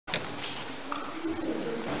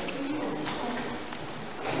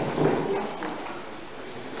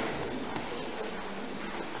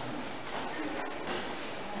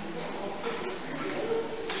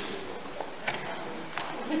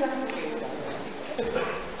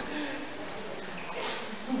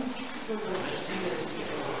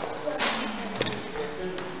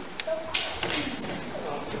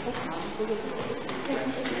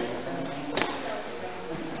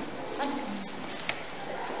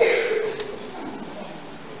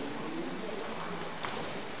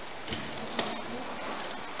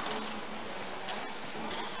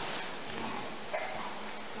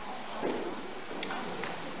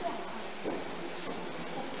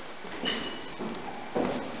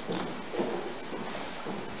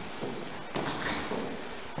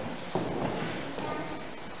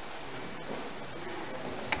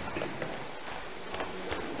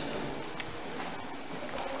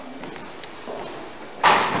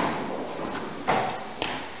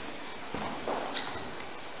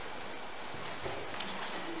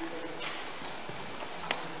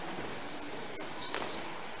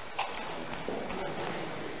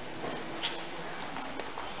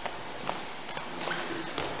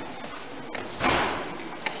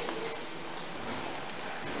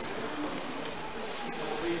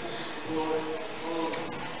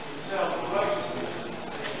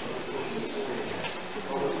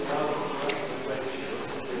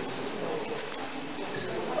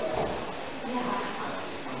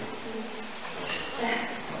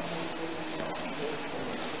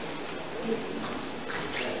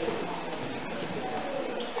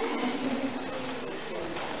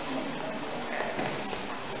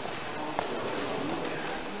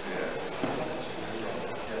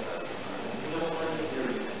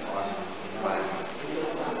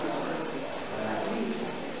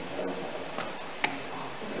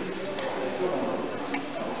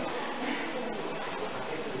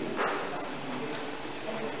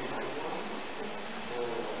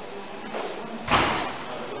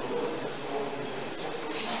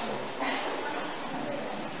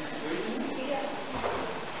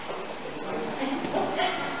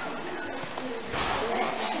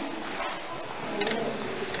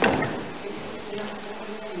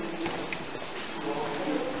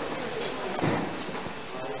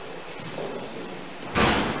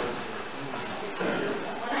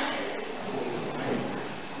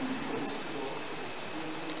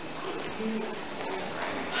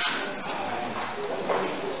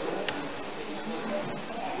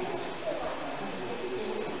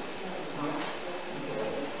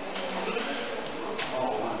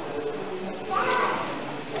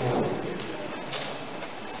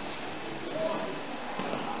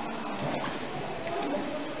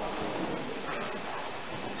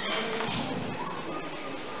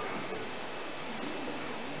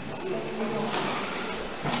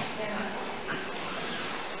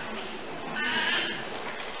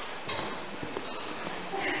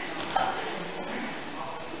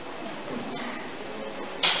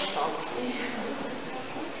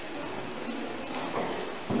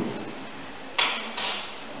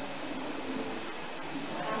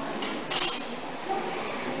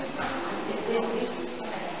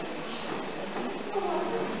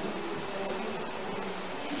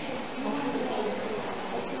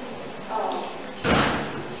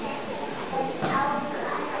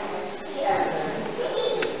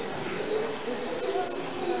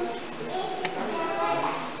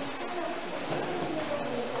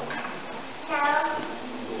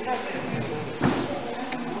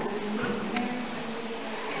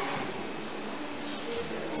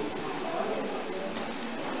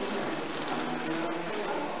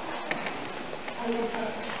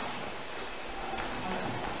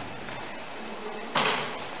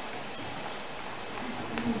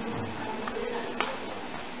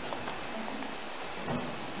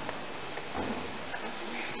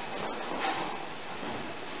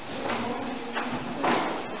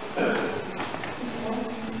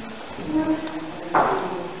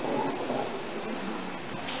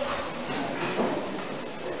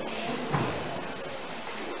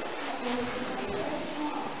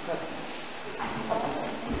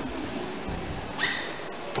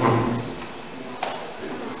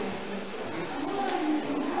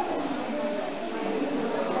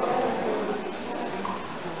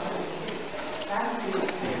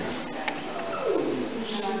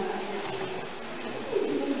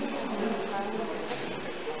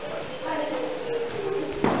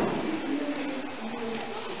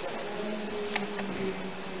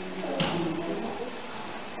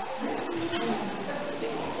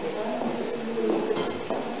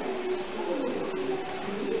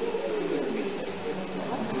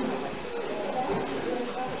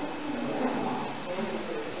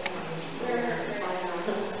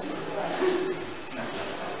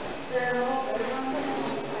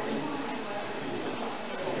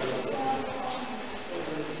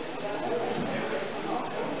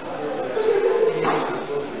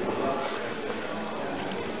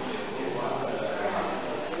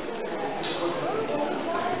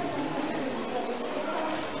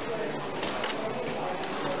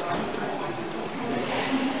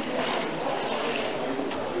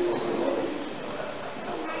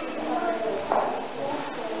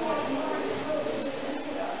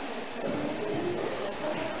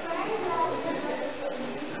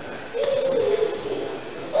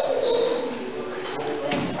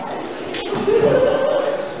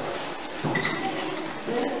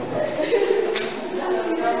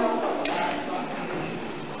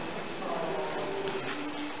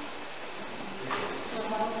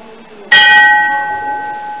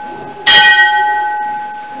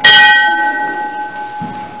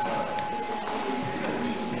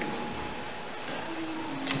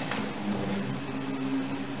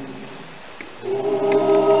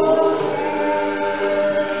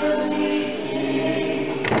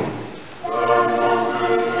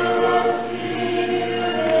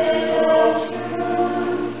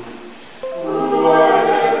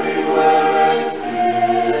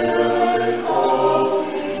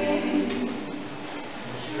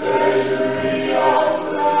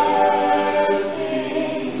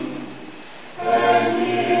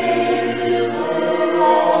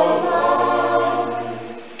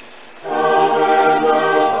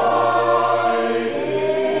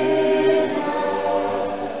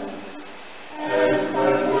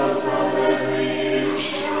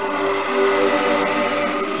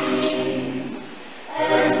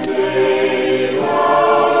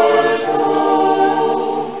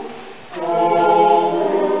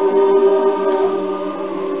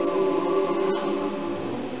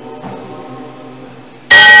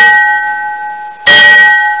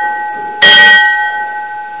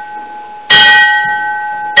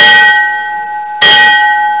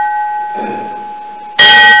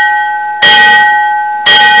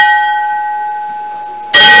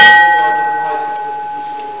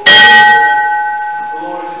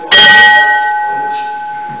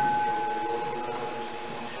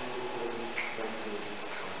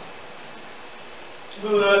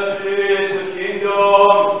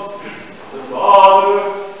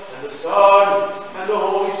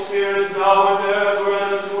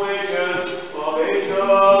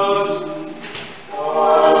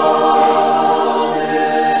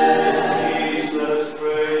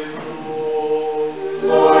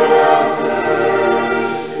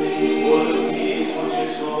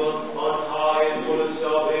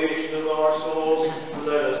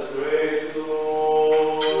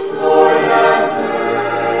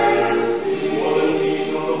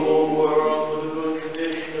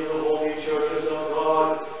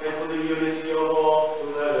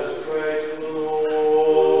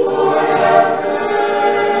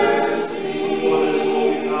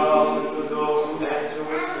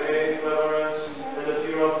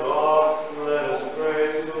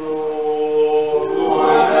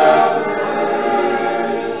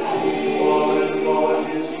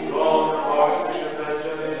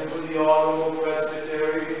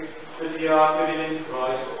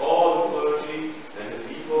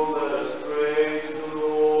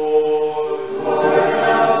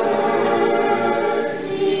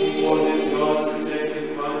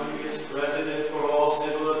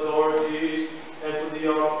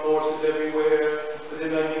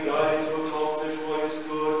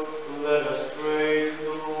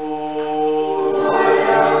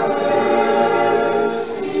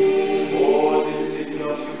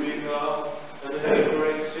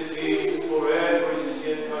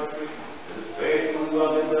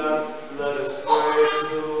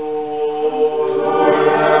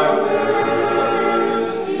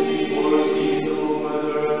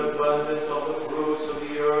abundance of the fruits of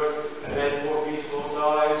the earth, and for peaceful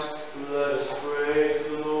times, let us pray to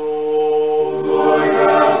the Lord. Lord,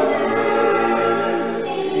 have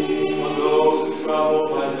mercy. For those who travel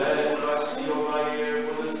by land, by sea, or by air,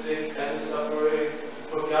 for the sick and the suffering,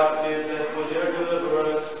 for captives and for their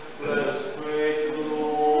deliverance, let us pray to the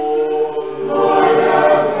Lord. Lord,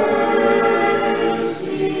 have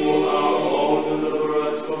mercy. For our own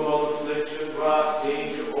deliverance from all affliction, wrath,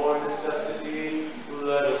 danger, or necessity,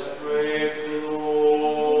 let us pray to the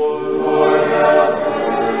Lord. Lord, have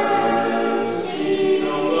mercy.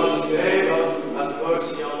 Help us, save us, have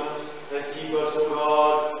mercy on us, and keep us, O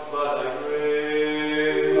God, by thy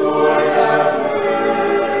grace. Lord, have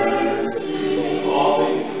mercy.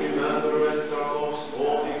 Calling to remembrance our most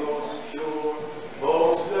holy, most pure,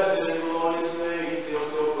 most blessed and glorious Lady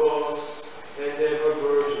Theotokos, and ever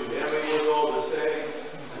Virgin Mary with all the saints,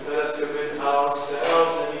 and let us commit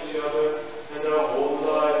ourselves and each other and our whole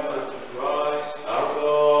life unto Christ our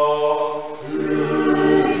God. For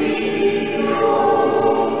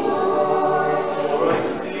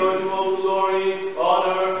unto thee are due all glory,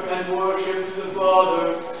 honor, and worship to the Father,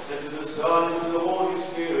 and to the Son, and to the Holy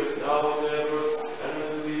Spirit, now and ever, and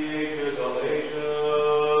unto the ages of ages.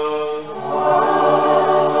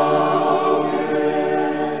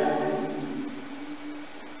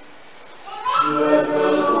 Bless the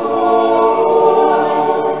Lord,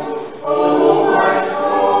 O my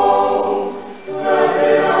soul.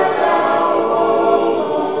 Blessed art thou, O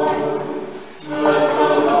Lord. Bless the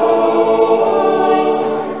Lord,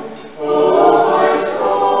 O my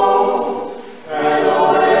soul, and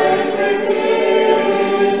all that is within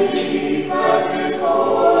me. Bless his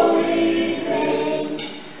holy name.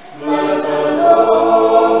 Bless the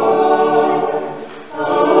Lord, O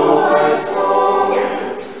my soul,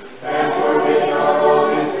 and forget not all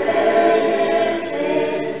his benefits,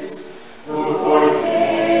 who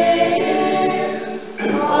forgives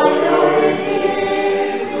all your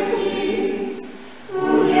iniquities, who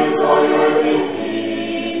heals all your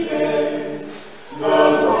diseases. The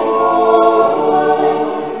Lord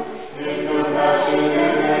is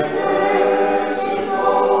compassionate and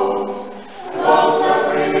merciful,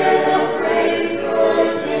 long-suffering and of great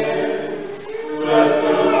goodness. Bless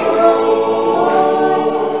the Lord,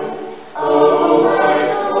 O my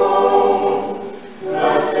soul.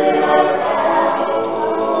 Blessed art thou,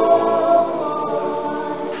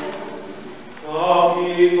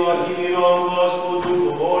 Aki pahiram Gospodu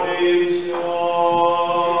molimся.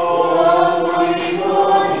 Господи,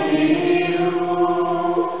 помилуй.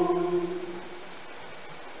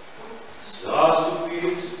 Заступи,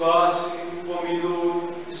 спаси, помилуй,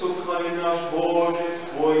 и сохрани наш Боже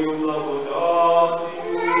Твою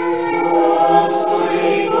благодатью. Господи,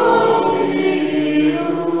 помилуй.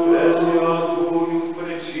 Пресвятую,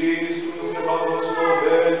 пречистую,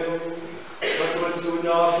 благословенную, Господь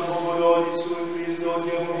нашу Богородицу и Пресвятую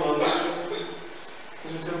Деву Марию,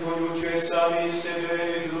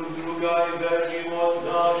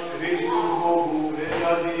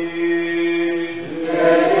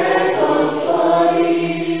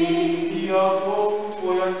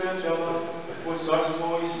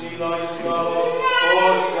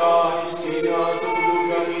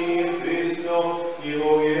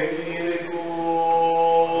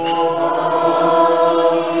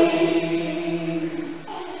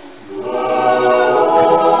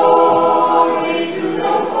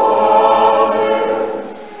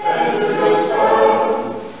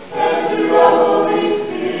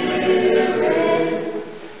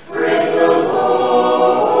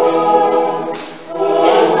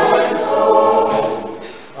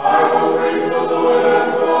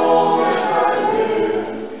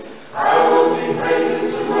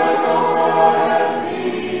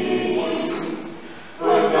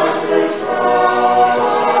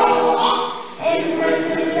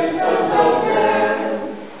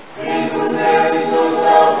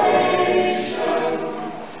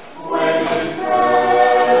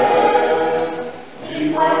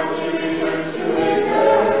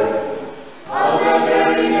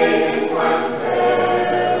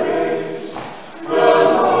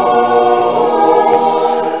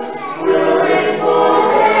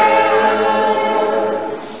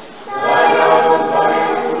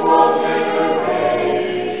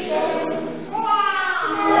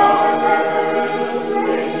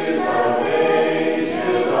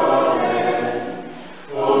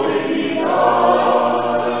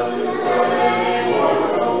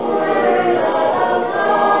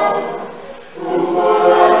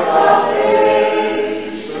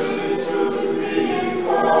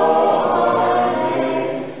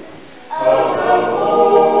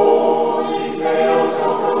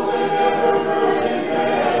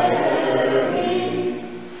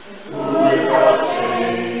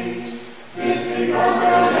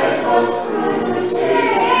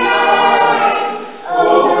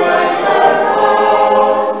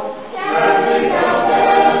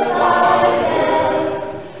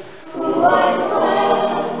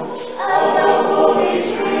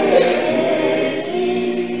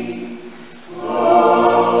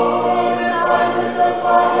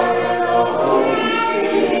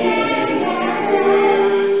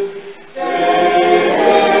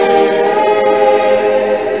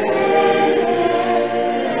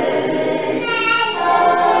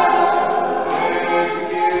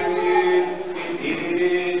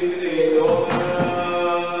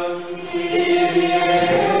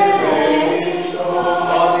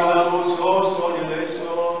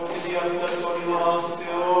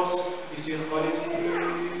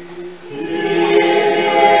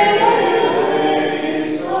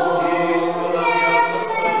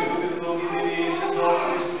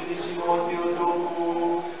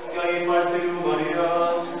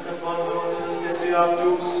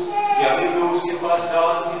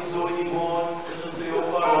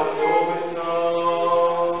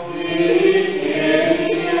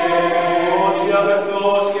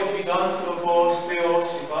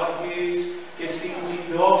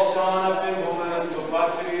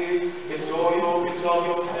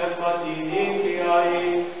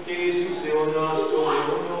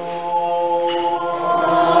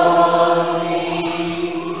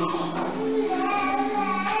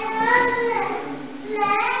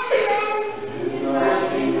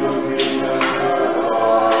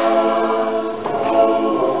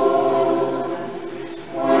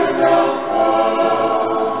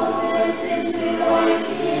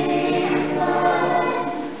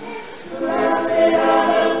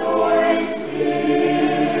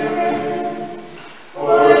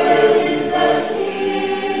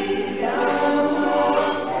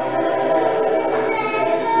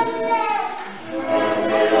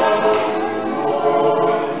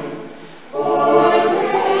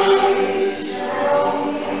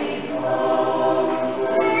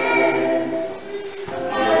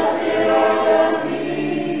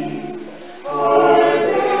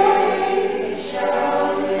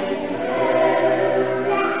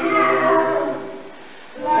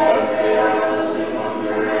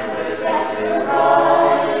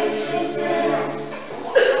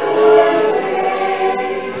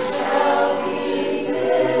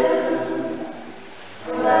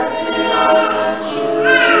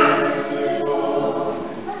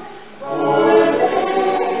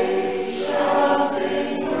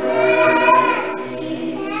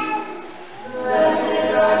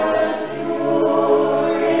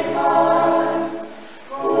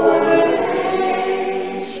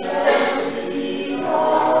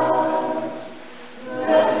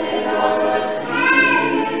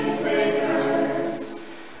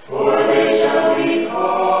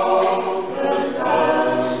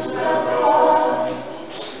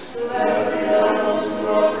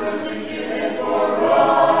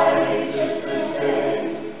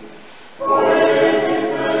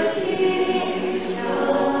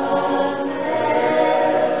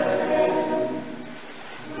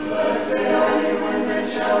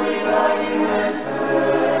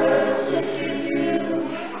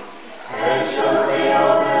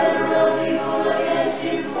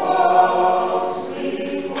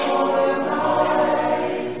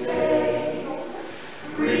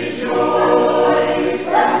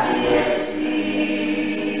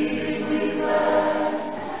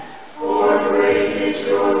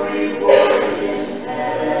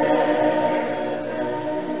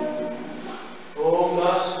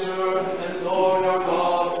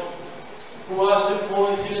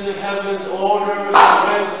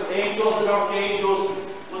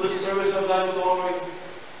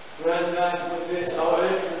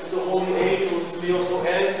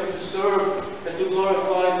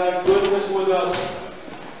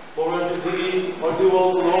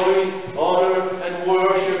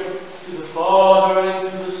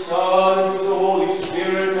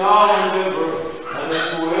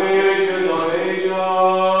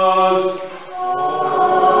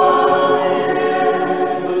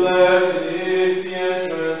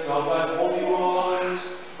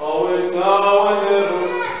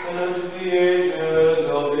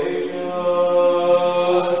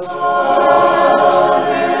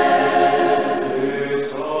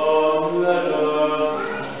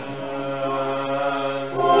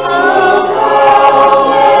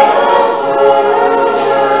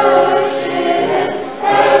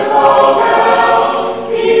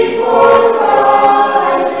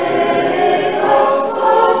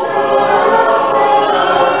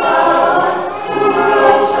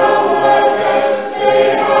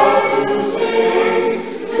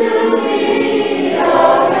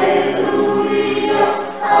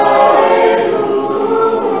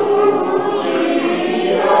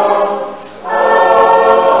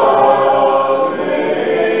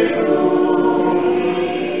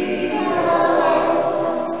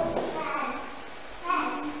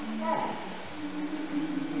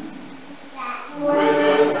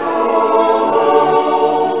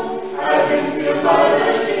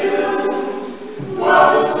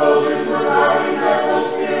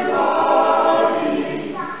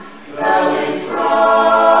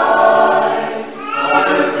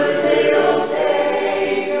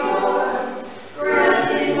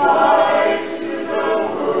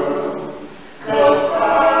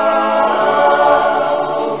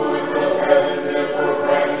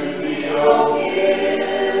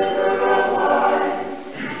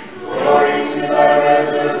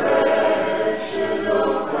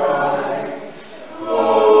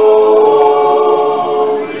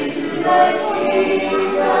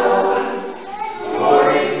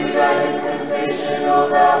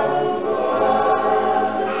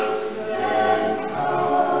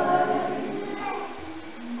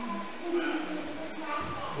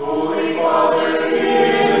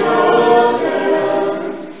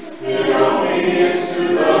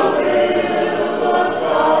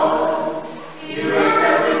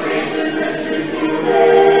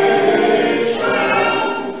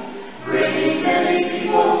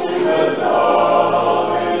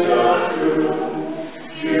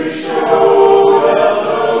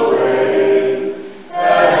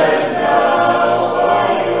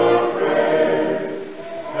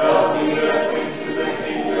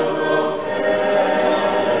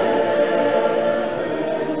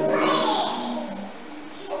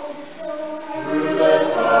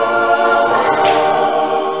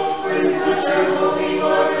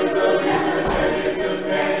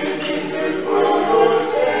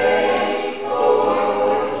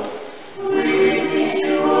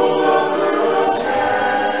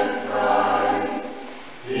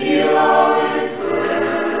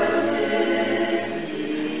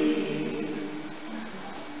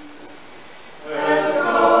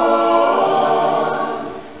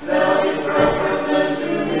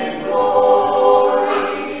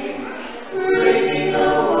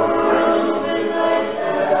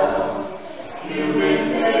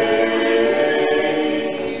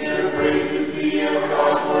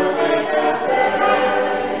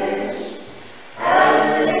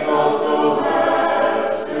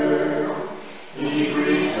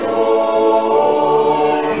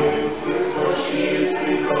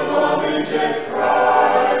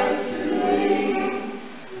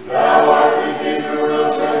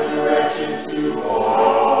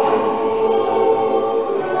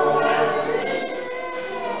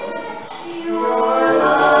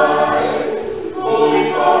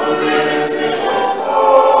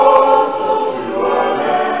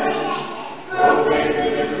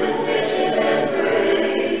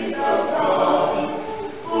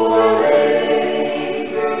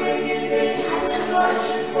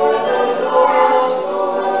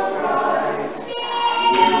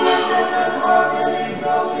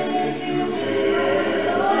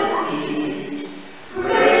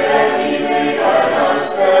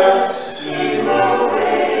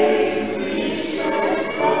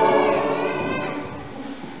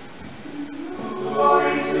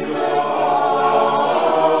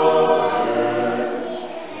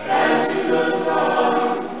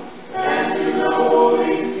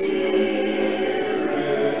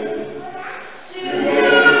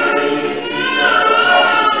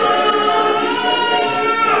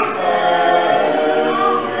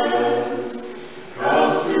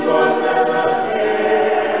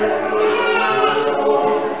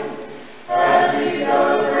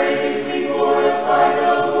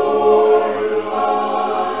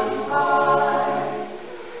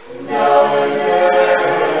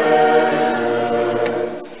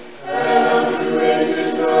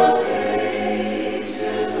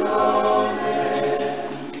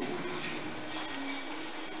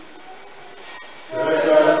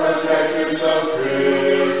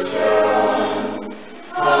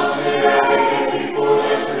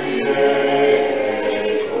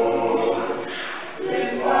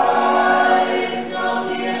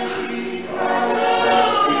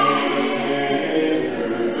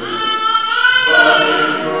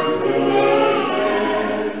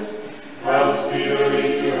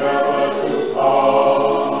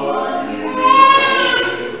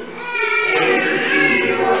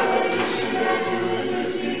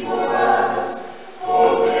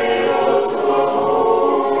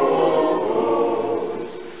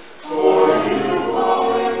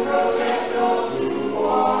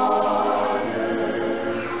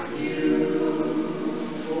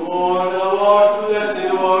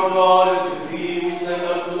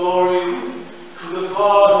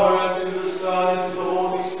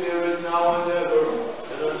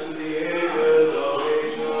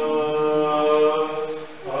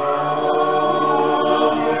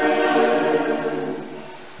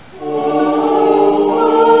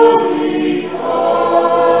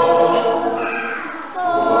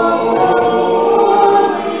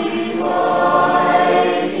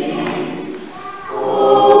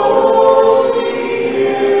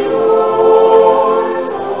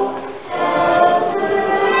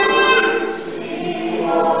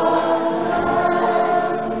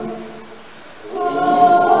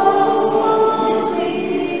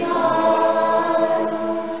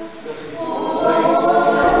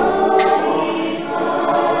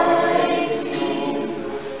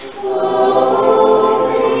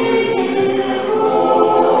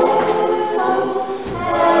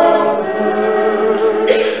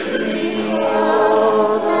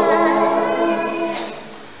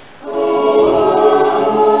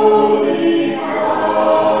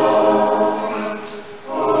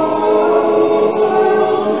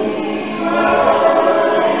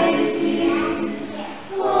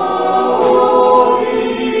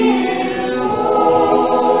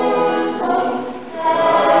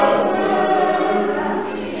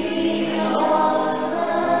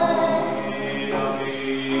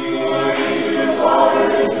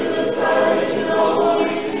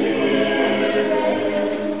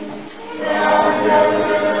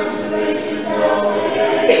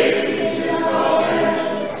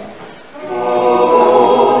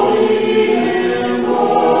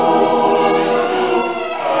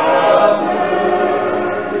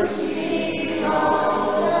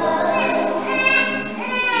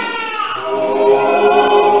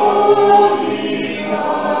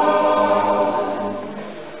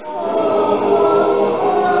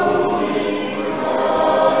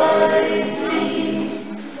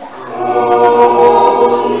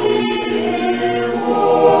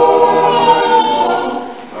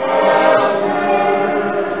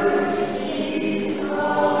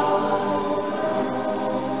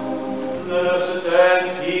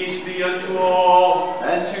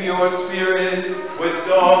 Spirit.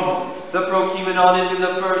 Wisdom. The prokimenon is in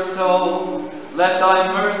the first soul. Let thy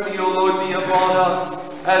mercy, O Lord, be upon us,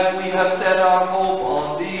 as we have set our hope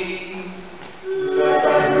on thee. Let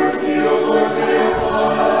thy mercy, O Lord, be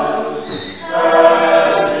upon us,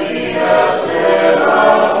 as we have set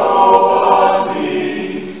our hope on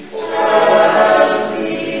thee. As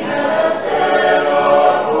we have set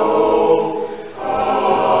our hope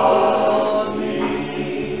on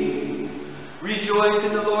thee. Rejoice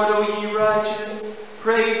in the Lord, O ye righteous.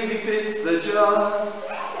 Praise befits the just.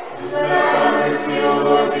 Let thy mercy, O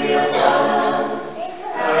Lord, be upon us,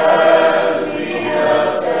 as we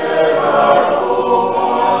have set our hope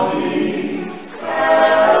on thee.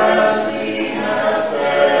 As we have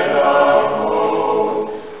set our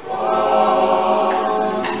hope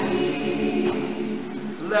on thee.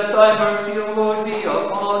 Let thy mercy, O Lord, be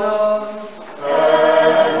upon us.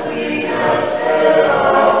 As we have set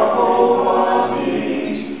our hope on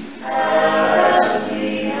thee. As we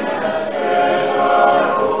have set our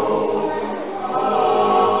hope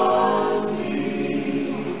on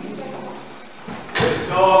thee.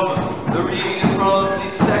 Wisdom. The reading is from the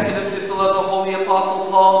second epistle of the Holy Apostle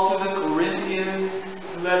Paul to the Corinthians.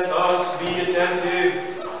 Let us be attentive.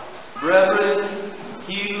 Brethren,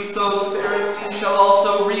 he who sows sparingly shall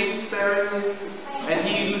also reap sparingly, and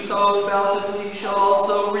he who sows bountifully shall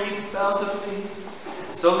also reap bountifully.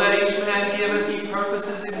 So let each man give as he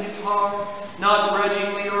purposes in his heart, not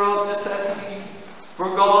grudgingly or of necessity. For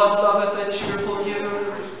God loveth a cheerful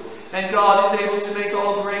giver, and God is able to make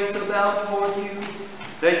all grace abound toward you,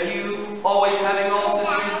 that you, always having all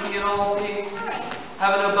sufficiency in all things,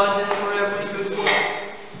 have an abundance for every good work.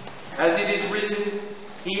 As it is written,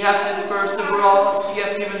 He hath dispersed abroad, He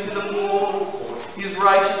hath given to the poor, His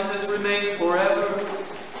righteousness remains forever.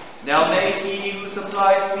 Now may He who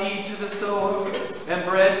supplies seed to the sower and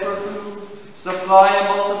bread for food, supply and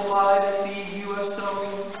multiply the seed you have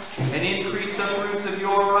sown, and increase the fruits of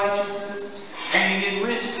your righteousness, being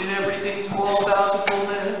enriched in everything to all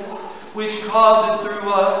bountifulness, which causes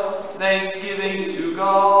through us thanksgiving to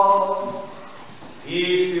God.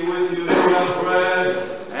 Peace be with you, my friend.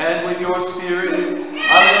 And with your spirit.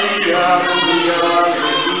 Alleluia, alleluia,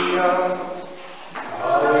 alleluia.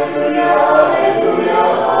 Alleluia, alleluia,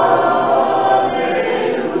 alleluia.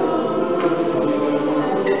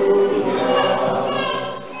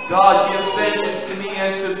 God gives vengeance to me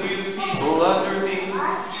and subdues people under me.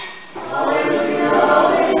 Alleluia,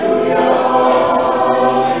 alleluia,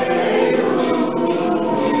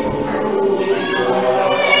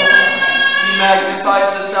 He magnifies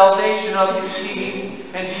the salvation of his king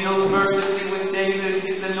and deals mercifully with David,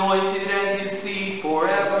 his anointed, and his seed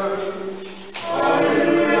forever.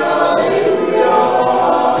 Alleluia, alleluia,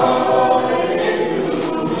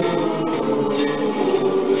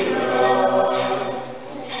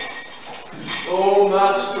 O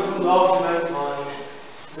Master who loves mankind,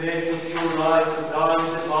 make the pure light of thy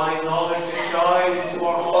divine knowledge to shine into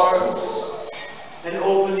our hearts, and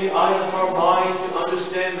open the eyes of our mind to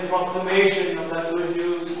understand the proclamation of that good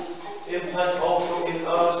news. Implant also in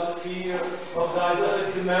us the fear of thy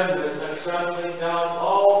blessed commandments, and trampling down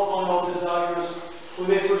all carnal desires, we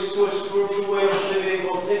may pursue a spiritual way of living,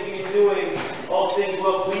 both thinking and doing all things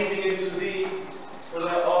well pleasing unto thee. For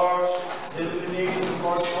thou art the illumination of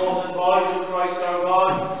our souls and bodies of Christ our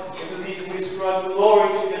God, and to thee we ascribe glory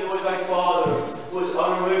together with thy Father, who is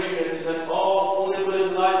unoriginate, and all holy, good,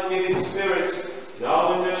 and life-giving Spirit,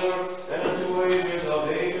 now and ever, and unto ages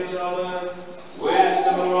of ages. Amen.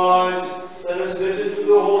 Wisdom arise, let us listen to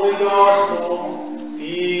the Holy Gospel.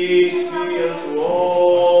 Peace be unto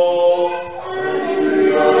all. and to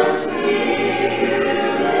your spirit.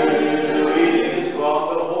 The reading is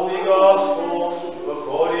from the Holy Gospel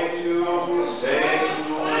according to Saint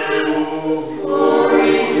Luke.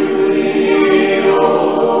 Glory to thee, O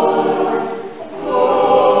Lord.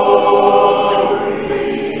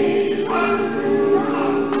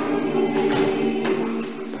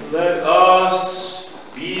 Let us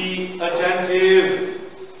be attentive.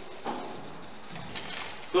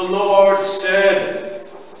 The Lord said,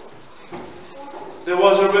 there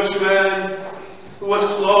was a rich man who was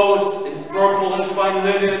clothed in purple and fine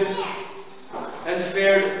linen, and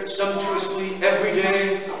fared sumptuously every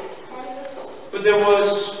day. But there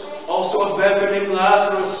was also a beggar named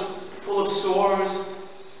Lazarus, full of sores,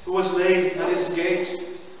 who was laid at his gate,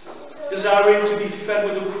 desiring to be fed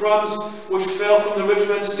with the crumbs which fell from the rich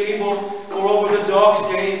man's table. Moreover, the dogs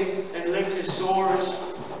came and licked his sores.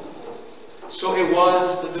 So it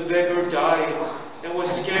was that the beggar died, and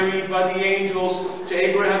was carried by the angels to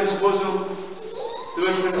Abraham's bosom. The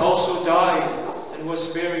rich man also died and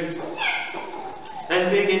was buried. and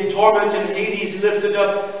being in torment in Hades, lifted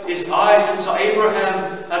up his eyes and saw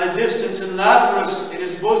Abraham at a distance and Lazarus in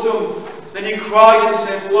his bosom. Then he cried and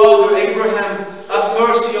said, Father Abraham, have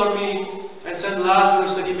mercy on me, and send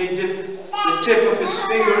Lazarus that he may dip the tip of his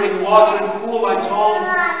finger in water and cool my tongue,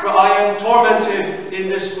 for I am tormented in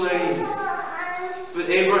this flame. But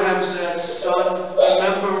Abraham said, Son,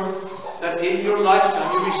 remember that in your lifetime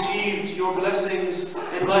you received your blessings,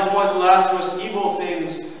 and likewise Lazarus evil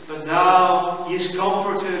things. But now he is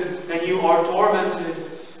comforted, and you are tormented.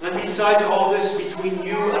 And besides all this, between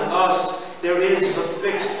you and us, there is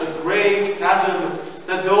a great chasm,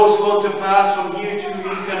 that those who want to pass from here to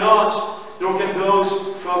you cannot, nor can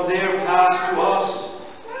those from there pass to us.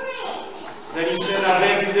 Then he said, I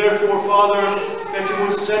beg you therefore, Father, that you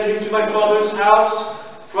would send him to my father's house,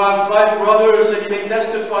 for I have 5 brothers, that he may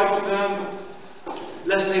testify to them,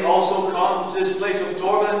 lest they also come to this place of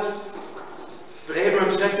torment. But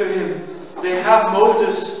Abraham said to him, They have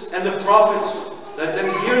Moses and the prophets, let them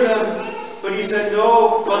hear them. But he said,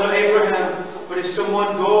 No, Father Abraham, but if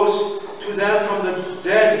someone goes to them from the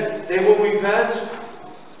dead, they will repent.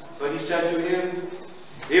 But he said to him,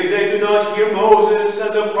 If they do not hear Moses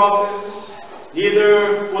and the prophets,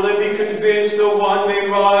 neither will they be convinced though one may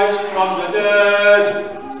rise from the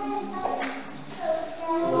dead.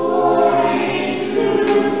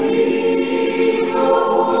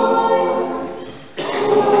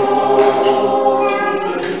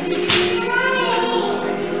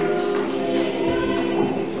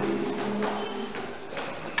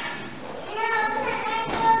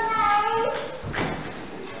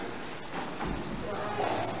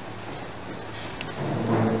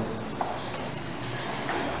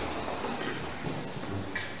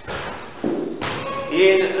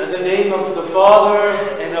 In the name of the Father,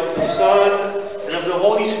 and of the Son, and of the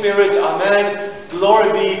Holy Spirit, Amen.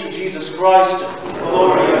 Glory be to Jesus Christ.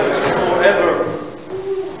 Glory forever.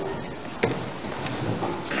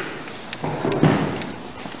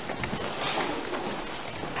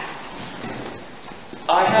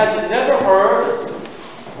 I had never heard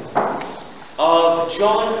of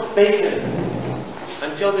John Bacon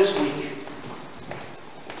until this week.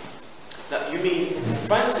 Now, you mean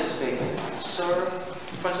Francis Bacon, Sir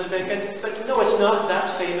Francis Bacon? But no, it's not that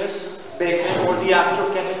famous Bacon, or the actor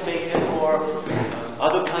Kevin Bacon, or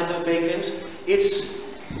other kinds of Bacons. It's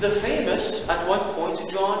the famous, at one point,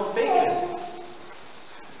 John Bacon.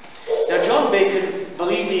 Now, John Bacon,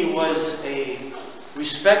 believe me, was a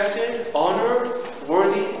respected, honored,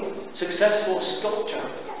 worthy, successful sculptor.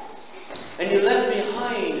 And he left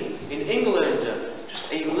behind in England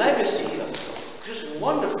just a legacy of just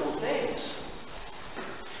wonderful things.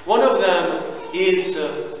 One of them is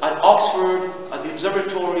at Oxford, at the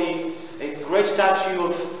observatory, a great statue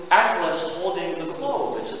of Atlas holding the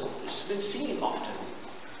globe. It's been seen often.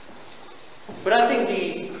 But I think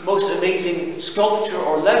the most amazing sculpture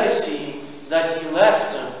or legacy that he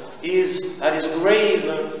left is at his grave,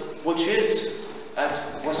 which is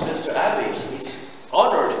at Westminster Abbey. So he's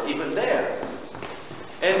honored even there.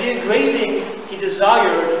 And the engraving he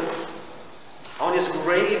desired on his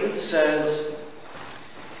grave says,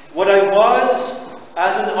 "What I was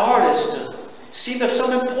as an artist seemed of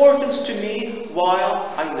some importance to me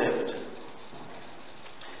while I lived.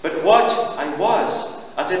 But what I was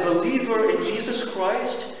as a believer in Jesus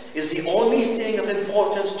Christ is the only thing of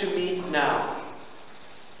importance to me now."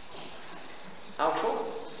 Outro.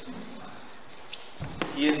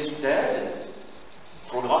 He is dead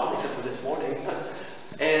and forgotten except for this morning.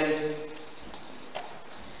 And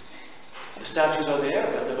the statues are there,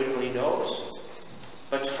 but nobody really knows.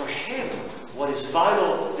 But for him, what is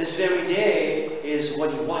vital this very day is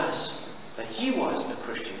what he was, that he was a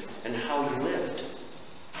Christian and how he lived.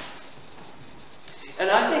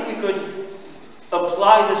 And I think we could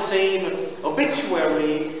apply the same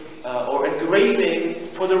obituary or engraving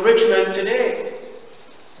for the rich man today.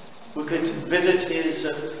 We could visit his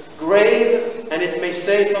grave, and it may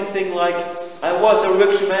say something like, "I was a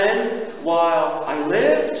rich man while I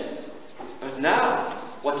lived, but now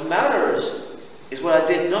what matters is what I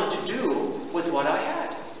did not do with what I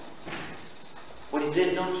had." What he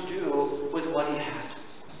did not do with what he had.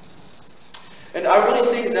 And I really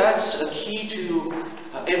think that's a key to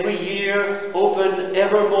every year open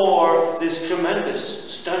ever more this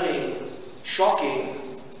tremendous, stunning,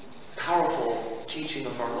 shocking, powerful teaching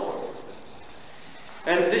of our Lord.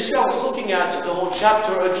 And this year I was looking at the whole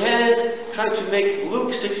chapter again, trying to make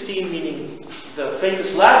Luke 16, meaning the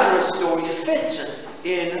famous Lazarus story, fit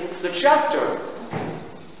in the chapter.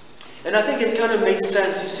 And I think it kind of makes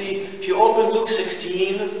sense. You see, if you open Luke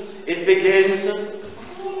 16, it begins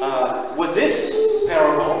with this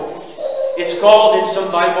parable. It's called in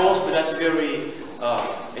some Bibles, but that's very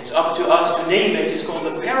it's up to us to name it. It's called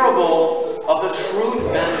the parable of the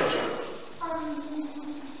shrewd manager.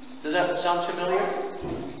 Does that sound familiar?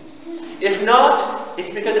 If not, it's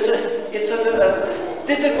because it's a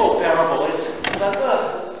difficult parable.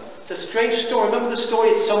 It's a strange story. Remember the story?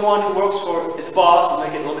 It's someone who works for his boss, to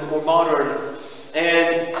make it a little bit more modern,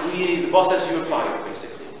 and the boss says you're fired,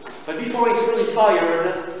 basically. But before he's really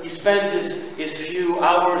fired, he spends his few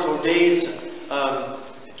hours or days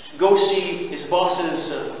go see his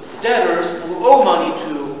boss's debtors who owe money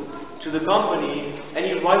to the company, and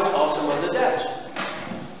he writes off some of the debt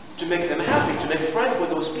to make them happy, to make friends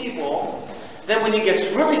with those people. Then when he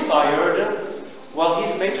gets really fired, well,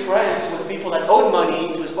 he's made friends with people that owed money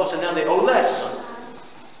to his boss, and now they owe less.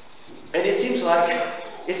 And it seems like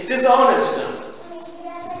it's dishonest.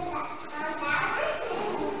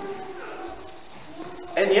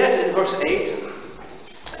 And yet, in verse 8,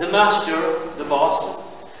 the master, the boss,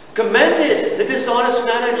 commended the dishonest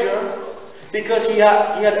manager because he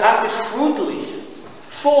had acted shrewdly.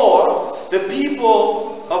 For the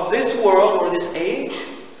people of this world or this age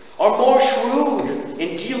are more shrewd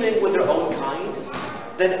in dealing with their own kind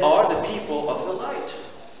than are the people of the light.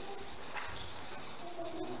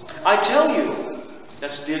 I tell you,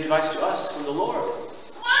 that's the advice to us from the Lord.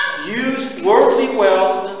 Use worldly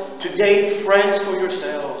wealth to gain friends for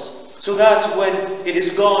yourselves, so that when it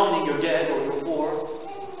is gone and you're dead or you're poor,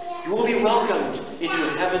 you will be welcomed into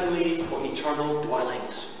heavenly or eternal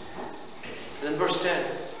dwellings. And then verse 10.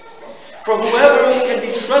 For whoever can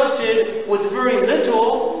be trusted with very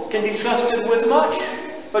little can be trusted with much.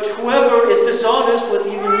 But whoever is dishonest with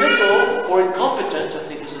even little, or incompetent, I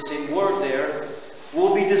think is the same word there,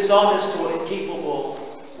 will be dishonest or incapable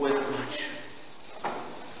with much.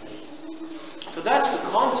 So that's the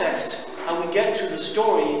context how we get to the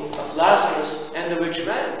story of Lazarus and the rich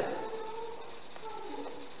man.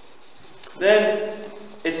 Then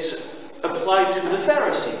it's applied to the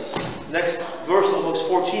Pharisees. Next verse, almost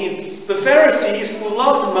 14. The Pharisees who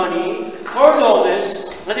loved money heard all this,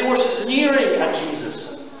 and they were sneering at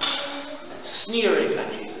Jesus. Sneering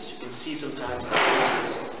at Jesus. You can see sometimes that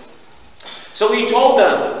faces. So he told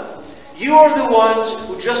them, you are the ones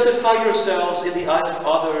who justify yourselves in the eyes of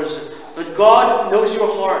others, but God knows your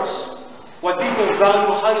hearts. What people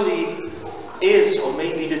value highly is or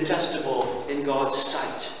may be detestable in God's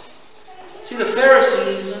sight. See, the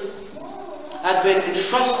Pharisees had been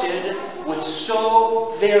entrusted with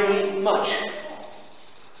so very much.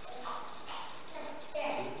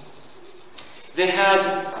 They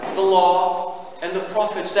had the law and the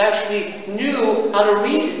prophets. They actually knew how to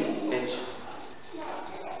read it.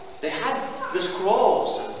 They had the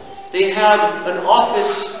scrolls. They had an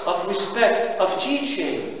office of respect, of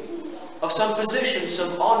teaching, of some position,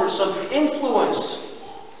 some honor, some influence.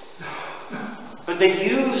 But they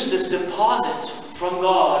used this deposit from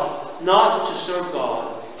God not to serve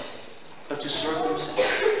God, but to serve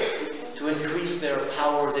themselves, to increase their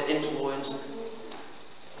power, their influence.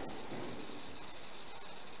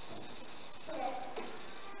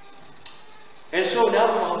 And so now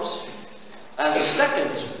comes, as a second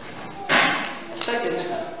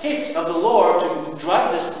hit of the Lord to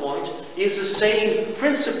drive this point, is the same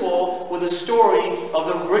principle with the story of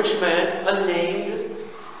the rich man, unnamed,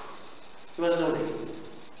 who has no name.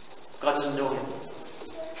 God doesn't know him.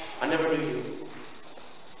 I never knew you.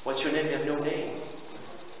 What's your name? You have no name.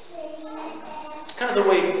 Kind of the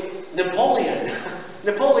way Napoleon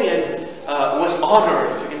was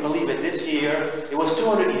honored, if you can believe it, this year. It was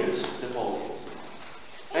 200 years, Napoleon.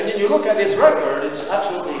 And then you look at his record, it's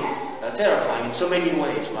absolutely terrifying in so many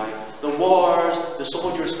ways, right? The wars, the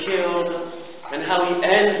soldiers killed, and how he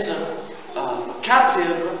ends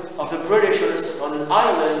captive of the British on an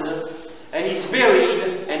island, and he's buried,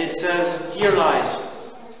 and it says, here lies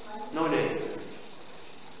no name.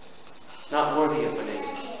 Not worthy of a name.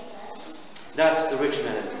 That's the rich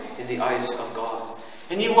man in the eyes of God.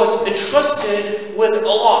 And he was entrusted with a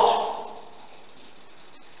lot.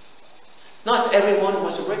 Not everyone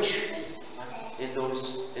was rich in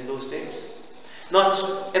those days.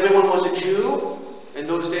 Not everyone was a Jew in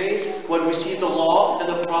those days who had received the law and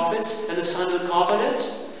the prophets and the Son of the Covenant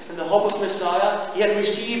and the hope of Messiah. He had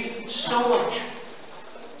received so much.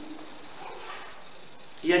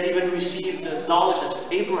 He had even received the knowledge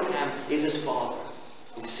that Abraham is his father.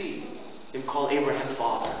 We see him call Abraham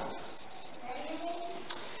father.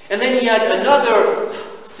 And then he had another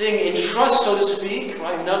thing in trust, so to speak,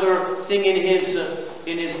 right? Another thing in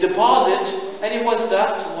his deposit, and it was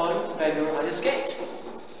that one beggar at his gate.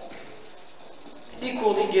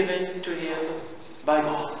 Equally given to him by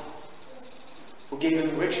God, who gave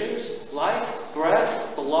him riches, life,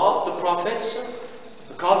 breath, the law, the prophets,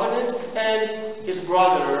 the covenant, and his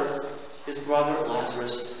brother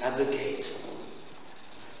Lazarus at the gate.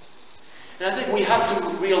 And I think we have to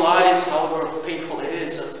realize, however painful it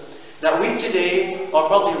is, that we today are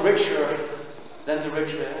probably richer than the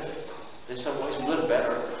rich man. In some ways, we live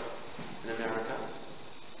better in America.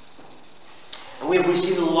 And we have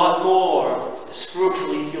received a lot more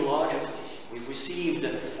spiritually, theologically. We've received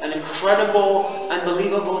an incredible,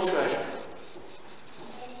 unbelievable treasure.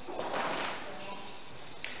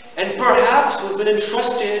 And perhaps we've been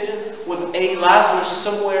entrusted with a Lazarus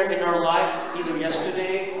somewhere in our life, either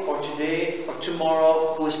yesterday or today or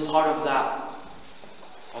tomorrow, who is part of that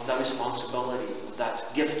responsibility, of that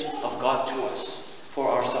gift of God to us for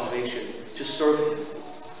our salvation, to serve Him.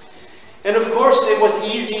 And of course, it was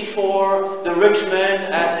easy for the rich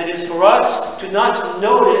man, as it is for us, to not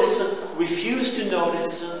notice, refuse to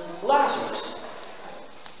notice Lazarus.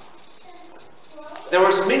 There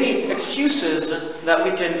was many excuses that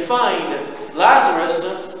we can find.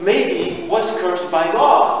 Lazarus maybe was cursed by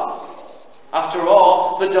God. After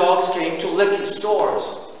all, the dogs came to lick his sores.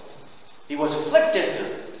 He was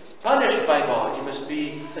afflicted, punished by God. He must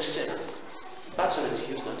be a sinner. That's an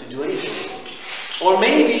excuse not to do anything. Or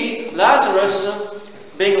maybe Lazarus,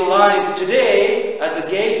 being alive today at the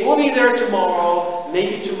gate, will be there tomorrow.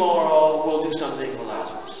 Maybe tomorrow we'll do something for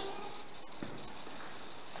Lazarus.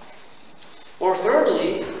 Or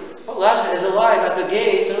thirdly, Lazarus is alive at the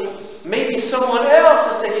gate. Maybe someone else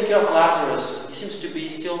is taking care of Lazarus. He seems to be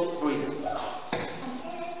still breathing.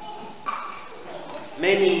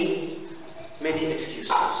 Many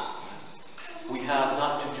excuses we have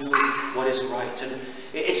not to do what is right. And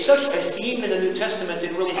it's such a theme in the New Testament,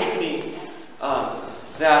 it really hit me,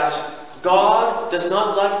 that God does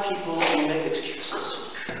not like people who make excuses.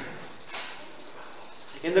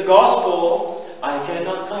 In the Gospel, I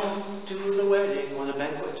cannot come to the wedding or the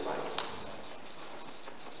banquet, right?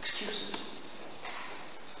 Excuses.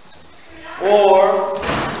 Or,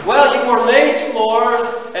 well, you were late, Lord,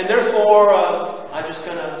 and therefore I just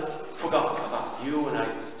kind of forgot about you and I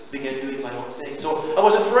began doing my own thing. So I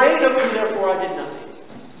was afraid of you, therefore I did nothing.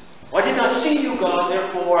 I did not see you, God,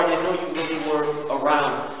 therefore I didn't know you really were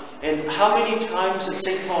around. And how many times in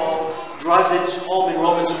St. Paul drives it home in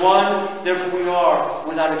Romans 1, therefore we are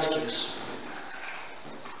without excuse.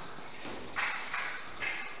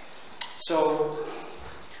 So,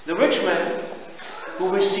 the rich man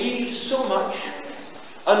who received so much,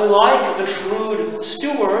 unlike the shrewd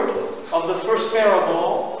steward of the first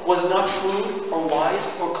parable, was not shrewd or wise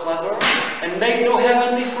or clever, and made no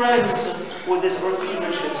heavenly friends with his earthly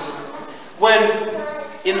riches. When,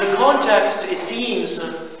 in the context, it seems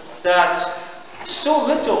that so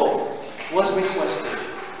little was requested.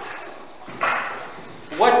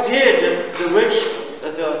 What did the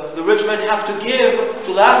rich man have to give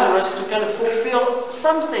to Lazarus to kind of fulfill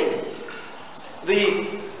something?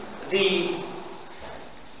 The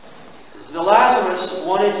Lazarus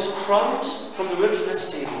wanted crumbs from the rich man's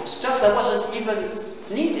table, stuff that wasn't even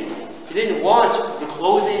needed. He didn't want the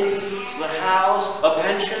clothing, the house, a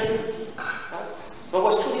pension, but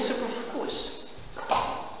was truly superfluous.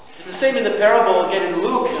 The same in the parable again in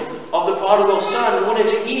Luke of the prodigal son who wanted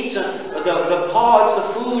to eat the pods, the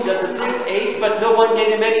food that the pigs ate, but no one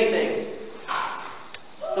gave him anything.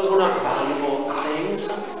 Those were not valuable things.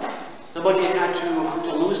 Nobody had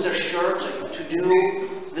to lose their shirt to do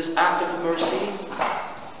this act of mercy.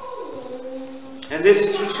 And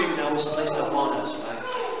this teaching now is placed upon us,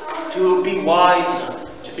 right? To be wise,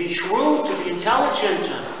 to be shrewd, to be intelligent,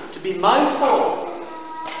 to be mindful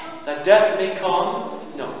that death may come.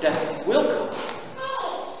 No, death will come.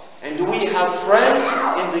 And do we have friends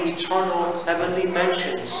in the eternal heavenly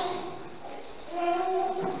mansions?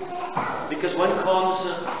 Because when comes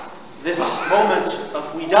this moment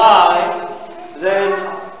of we die,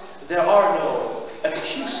 then there are no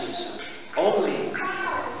excuses, only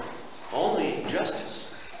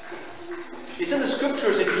justice. It's in the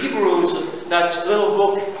scriptures in Hebrews, that little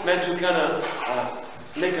book meant to kind of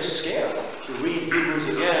make us scared. To read Hebrews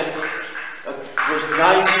again, verse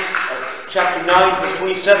 9, chapter 9, verse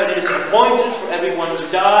 27, it is appointed for everyone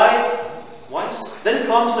to die once, then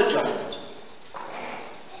comes the judgment.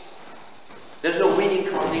 There's no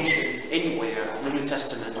reincarnation anywhere in the New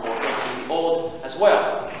Testament or in the Old as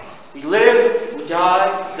well. We live, we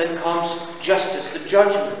die, then comes justice, the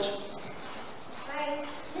judgment.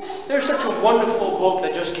 There's such a wonderful book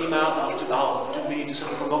that just came out. I'll do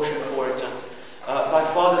some promotion for it by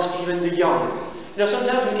Father Stephen the Young. You know,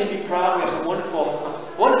 sometimes we can be proud. We have some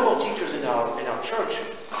wonderful teachers in our church.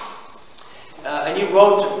 And he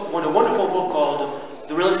wrote a wonderful book called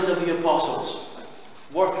The Religion of the Apostles.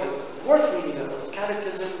 worth reading, a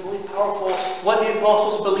catechism, really powerful, what the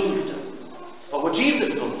apostles believed, or what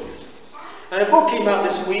Jesus believed. And a book came out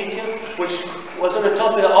this week, which was on a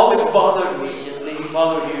topic that always bothered me, and maybe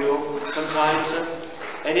bothered you sometimes,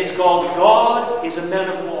 and it's called God is a Man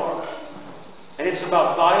of War. And it's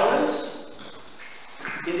about violence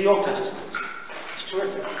in the Old Testament. It's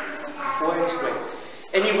terrific. It's great.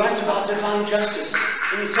 And he writes about divine justice.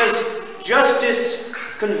 And he says, justice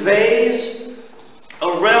conveys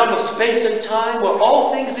a realm of space and time where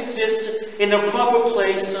all things exist in their proper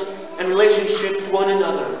place and relationship to one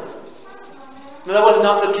another. Now, that was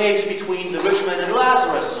not the case between the rich man and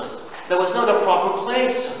Lazarus. There was not a proper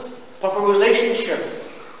place, proper relationship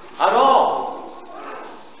at all.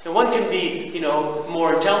 And one can be,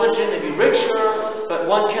 more intelligent and be richer, but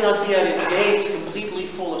one cannot be at his gates completely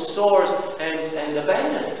full of stores and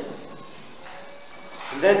abandoned.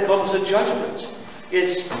 And then comes the judgment.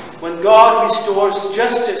 It's when God restores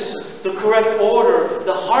justice, the correct order,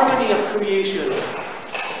 the harmony of creation.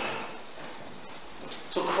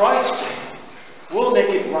 So Christ will make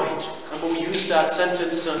it right. And when we used that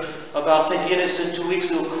sentence about St. Innocent 2 weeks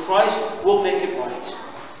ago, Christ will make it right.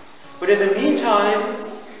 But in the meantime,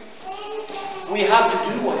 we have to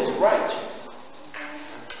do what is right.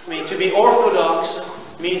 I mean, to be orthodox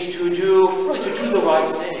means to do the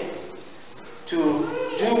right thing. To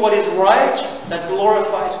do what is right that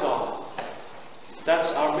glorifies God.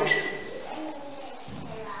 That's our mission.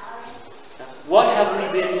 What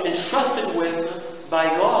have we been entrusted with by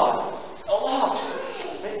God? A lot.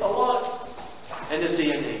 A lot. In this day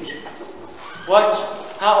and age.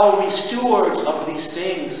 How are we stewards of these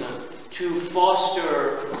things to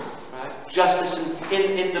foster justice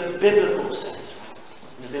in the biblical sense?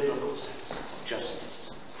 In the biblical sense of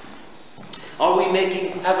justice. Are we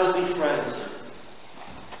making heavenly friends?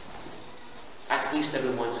 At least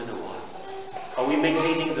every once in a while. Are we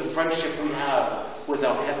maintaining the friendship we have with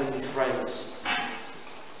our heavenly friends?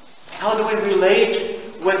 How do we relate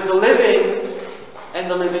with the living and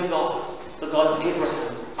the living God? The God of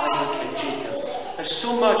Abraham, Isaac, and Jacob. There's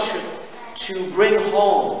so much to bring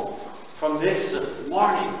home from this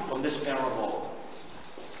warning, from this parable.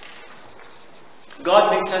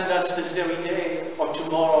 God may send us this very day or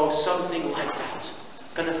tomorrow something like that.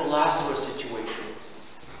 Kind of a Lazarus situation.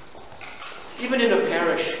 Even in a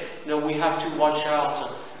parish, we have to watch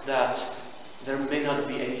out that there may not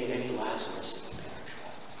be any Lazarus in the parish.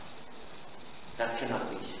 That cannot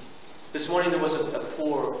be. This morning there was a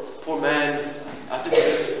poor man at the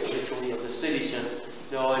church, literally of the city, and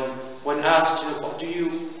when asked, do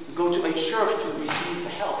you go to a church to receive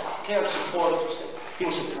help, care, support, he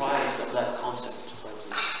was surprised at that concept.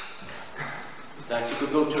 That you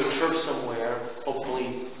could go to a church somewhere,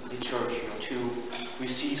 hopefully the church, to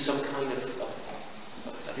receive some kind of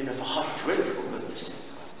a hot drink, for goodness sake.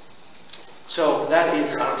 So that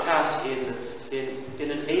is our task in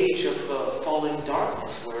an age of falling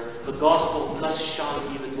darkness, where the gospel must shine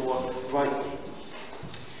even more brightly.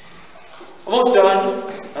 Almost done.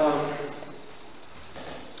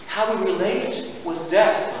 How we relate with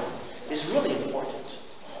death is really important.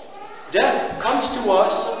 Death comes to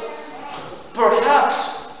us,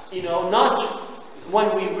 perhaps, not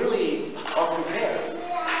when we really are prepared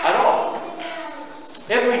at all.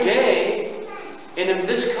 Every day, and in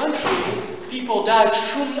this country, people die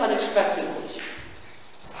truly unexpectedly.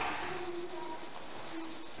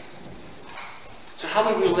 So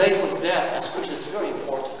how we relate with death as Christians is very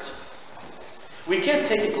important. We can't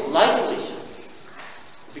take it lightly,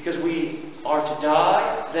 because we are to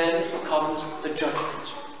die, then comes the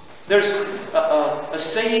judgment. There's a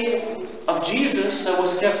saying of Jesus that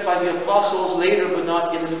was kept by the apostles later, but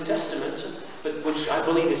not in the New Testament, but which I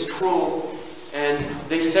believe is true. And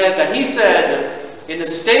he said, in the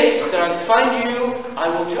state that I find you, I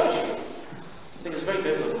will judge you. I think it's very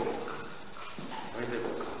biblical. Very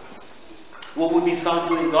biblical. Will we be found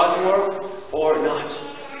doing God's work or not?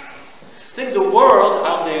 I think the world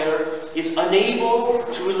out there is unable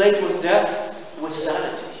to relate with death with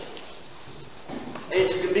sanity.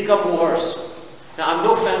 It's become worse. Now, I'm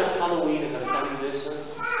no fan of Halloween, if I'm telling you this.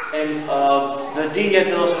 And the Dia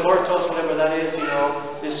de los Muertos, whatever that is,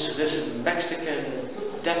 this Mexican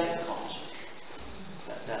death cult.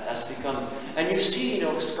 That has become, and you see,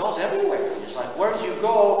 skulls everywhere. It's like, where do you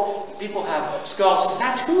go? People have skulls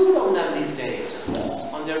tattooed on them these days,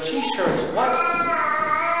 on their T-shirts. What?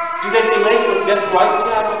 Do they relate with death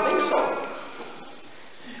rightly? I don't think so.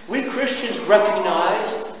 We Christians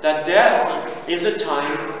recognize that death is a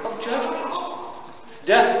time of judgment.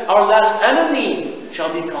 Death, our last enemy,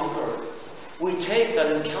 shall be conquered. We take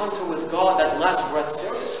that encounter with God, that last breath,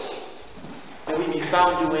 seriously. And we be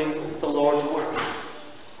found doing the Lord's work.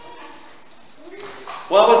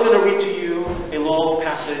 Well, I was going to read to you a long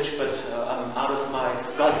passage, but I'm out of my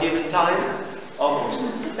God-given time, almost.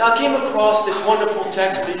 Now, I came across this wonderful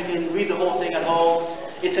text, but you can read the whole thing at home.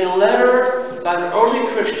 It's a letter by an early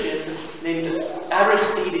Christian named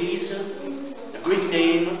Aristides, a Greek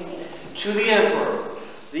name, to the emperor.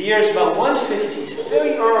 The year is about 150, it's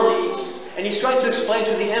very early, and he's trying to explain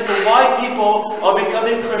to the emperor why people are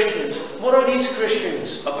becoming Christians. What are these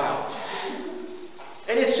Christians about?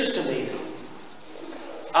 And it's just amazing.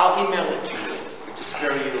 I'll email it to you to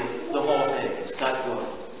spare you the whole thing. It's that good.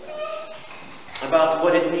 About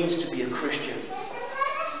what it means to be a Christian.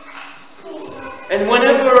 And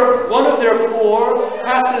whenever one of their poor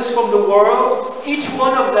passes from the world, each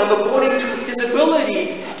one of them, according to his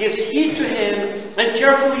ability, gives heed to him and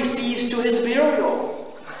carefully sees to his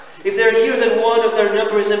burial. If they hear that one of their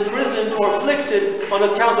number is imprisoned or afflicted on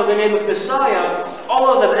account of the name of Messiah, all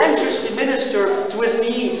of them anxiously minister to his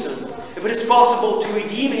needs. If it is possible to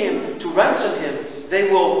redeem him, to ransom him,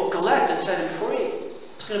 they will collect and set him free.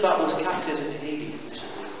 Think about those captives in Haiti.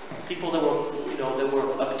 People that were, that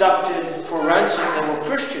were abducted for ransom, that were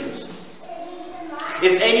Christians.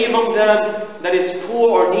 If any among them that is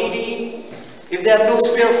poor or needy, if they have no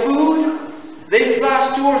spare food, they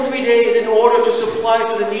fast 2 or 3 days in order to supply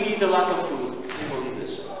to the needy the lack of food. Can you believe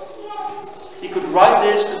this? He could write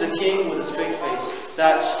this to the king with a straight face.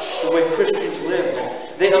 That's the way Christians lived.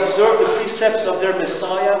 They observed the precepts of their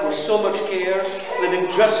Messiah with so much care, living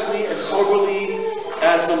justly and soberly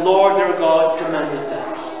as the Lord their God commanded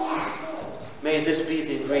them. May this be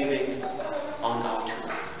the engraving on our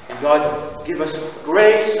tomb. And God give us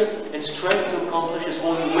grace and strength to accomplish His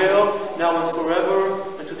holy will, now and forever,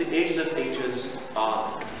 and to the ages of ages.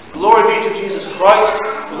 Amen. Glory be to Jesus Christ.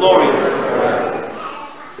 Glory to Him.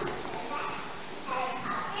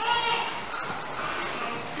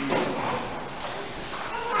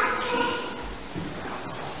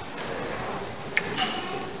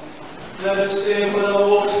 Let us sing with our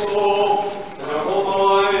whole soul and our whole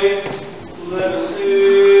mind. Let us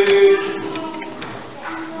sing.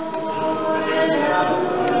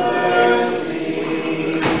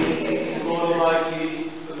 Lord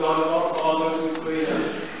Almighty, the God of our fathers, we pray that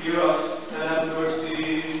hear us and have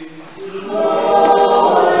mercy.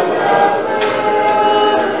 Lord, have mercy.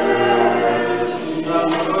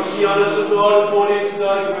 Have mercy on us, O Lord, according to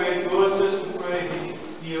thy great goodness, we pray.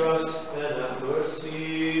 Hear us and have mercy.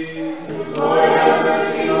 Lord have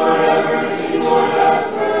mercy, Lord have mercy, Lord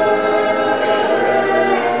have mercy.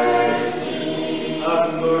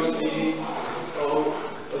 Have mercy. Oh,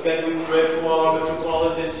 again we pray for our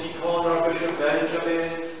Metropolitan Tikhon, our Bishop Benjamin,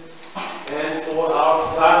 and for our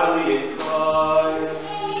family in Christ.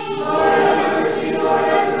 Lord have mercy, Lord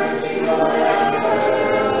have mercy, Lord have mercy.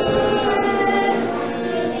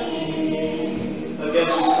 Again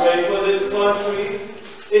we pray for this country,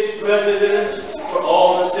 its president, for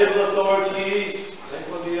all the civil authorities, and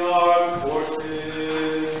for the armed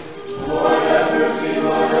forces. Lord have mercy,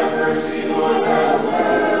 Lord have mercy, Lord have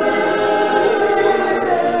mercy.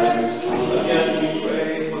 Again we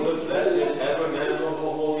pray for the blessed, ever venerable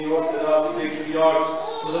Holy Orthodox Patriarchs,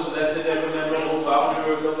 for the blessed, ever venerable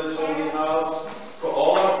founders of this holy house, for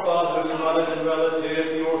all our fathers, mothers, and relatives,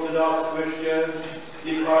 the Orthodox Christians,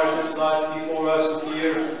 depart this life before us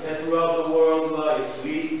here and throughout the world lie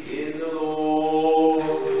asleep in the Lord.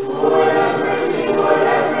 Lord have mercy, Lord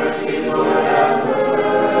have mercy, Lord have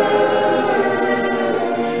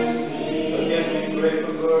mercy. Again we pray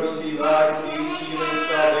for mercy, life, peace, healing,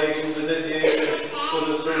 salvation, visitation for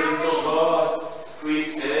the servants of God,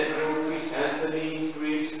 Priest Andrew, Priest Anthony,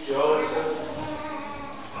 Priest Joseph,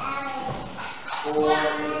 for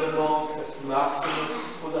the monk Maximus,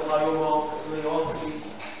 for the higher monk Leontine,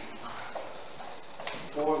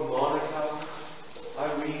 for Monica,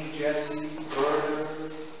 Irene, Jesse,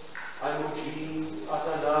 Bernard, Imogene,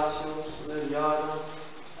 Athanasius, Liliana,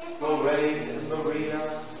 Lorraine, and Maria,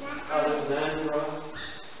 Alexandra,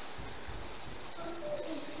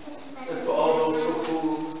 and for all those who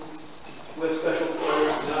with special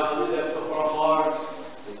prayers now in the depth of our hearts,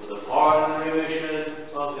 and for the pardon and remission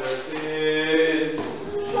of their sins.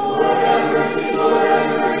 Lord have mercy, Lord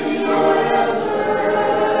have mercy, Lord have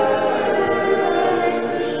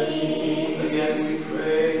mercy. Again we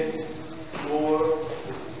pray for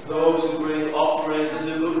those who bring offerings and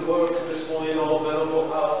do good works to this holy and all venerable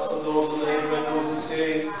house, for those who labor and those who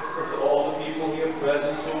sing, and for all the people here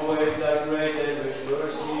present to await thy great and rich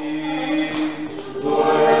mercy.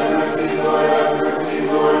 Lord have mercy, Lord have mercy,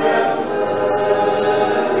 Lord have mercy.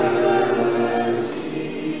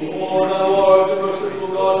 O Lord, the merciful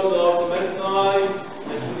God who loves mankind,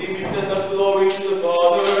 and to thee we send up glory to the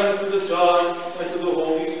Father, and to the Son, and to the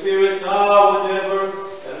Holy Spirit, now and ever,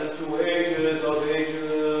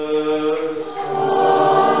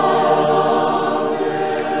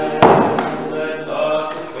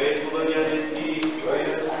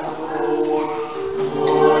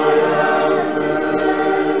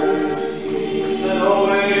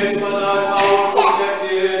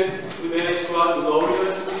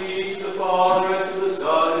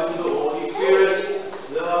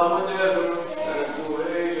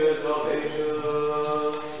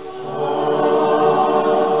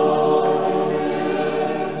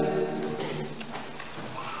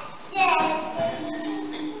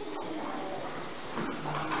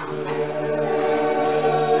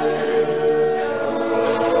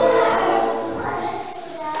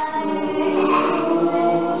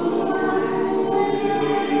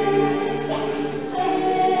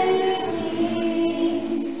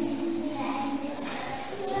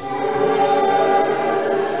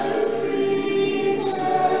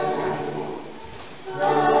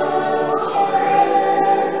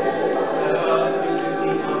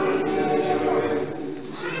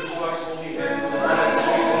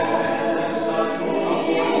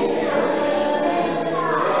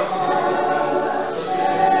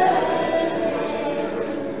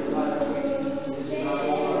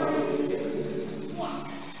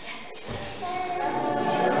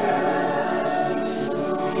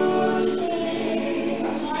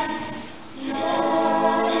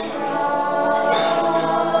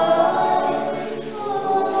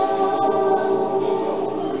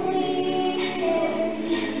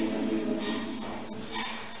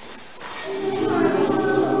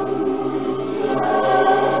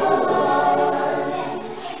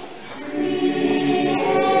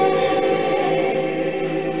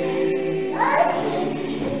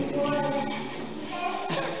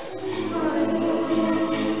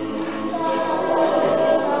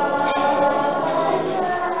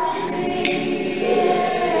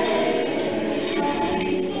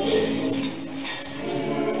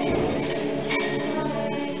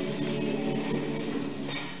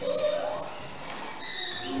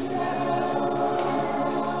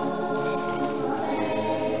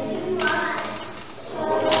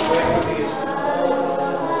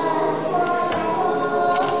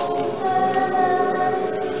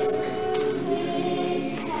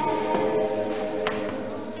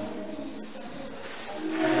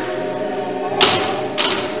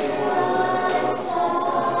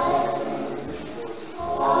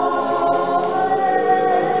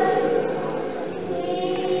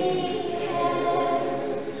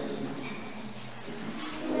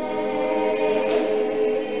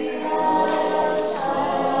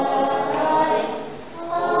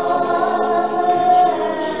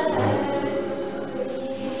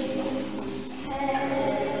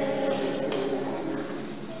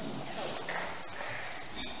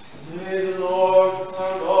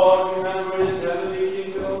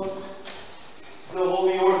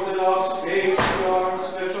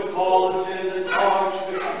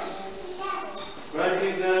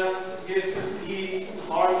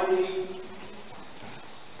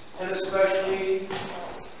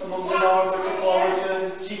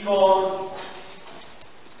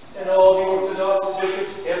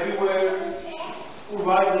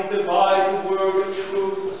 rightly divide the word of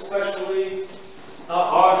truth, especially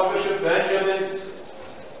Archbishop Benjamin.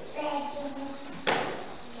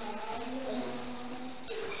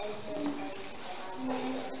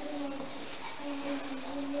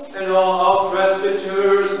 And all our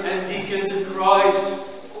presbyters and deacons in Christ,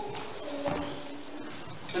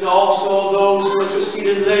 and also those who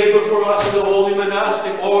intercede in labor for us in the holy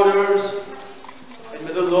monastic orders. And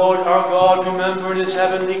may the Lord our God remember in his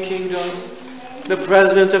heavenly kingdom the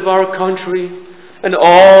President of our country and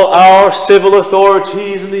all our civil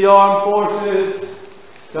authorities in the armed forces,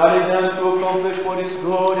 guiding them to accomplish what is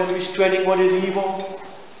good and restraining what is evil.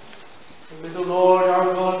 And may the Lord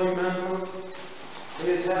our God remember in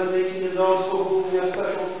his heavenly kingdom those for whom we have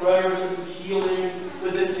special prayers and healing,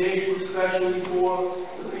 visitation, especially for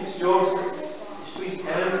the priest Joseph, the priest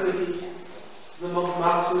Anthony, the monk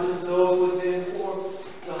Maximus, and those with him, for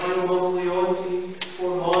the High Monk Leonti,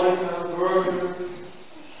 for Monica, Werner,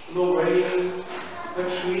 Lorraine,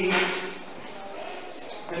 Patrice,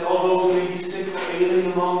 and all those who may be sick or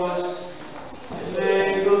ailing among us. And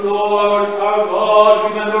may the Lord our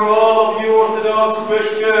God remember all of you Orthodox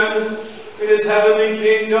Christians in his heavenly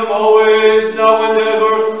kingdom, always, now and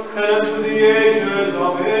ever, and to the ages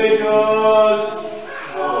of ages.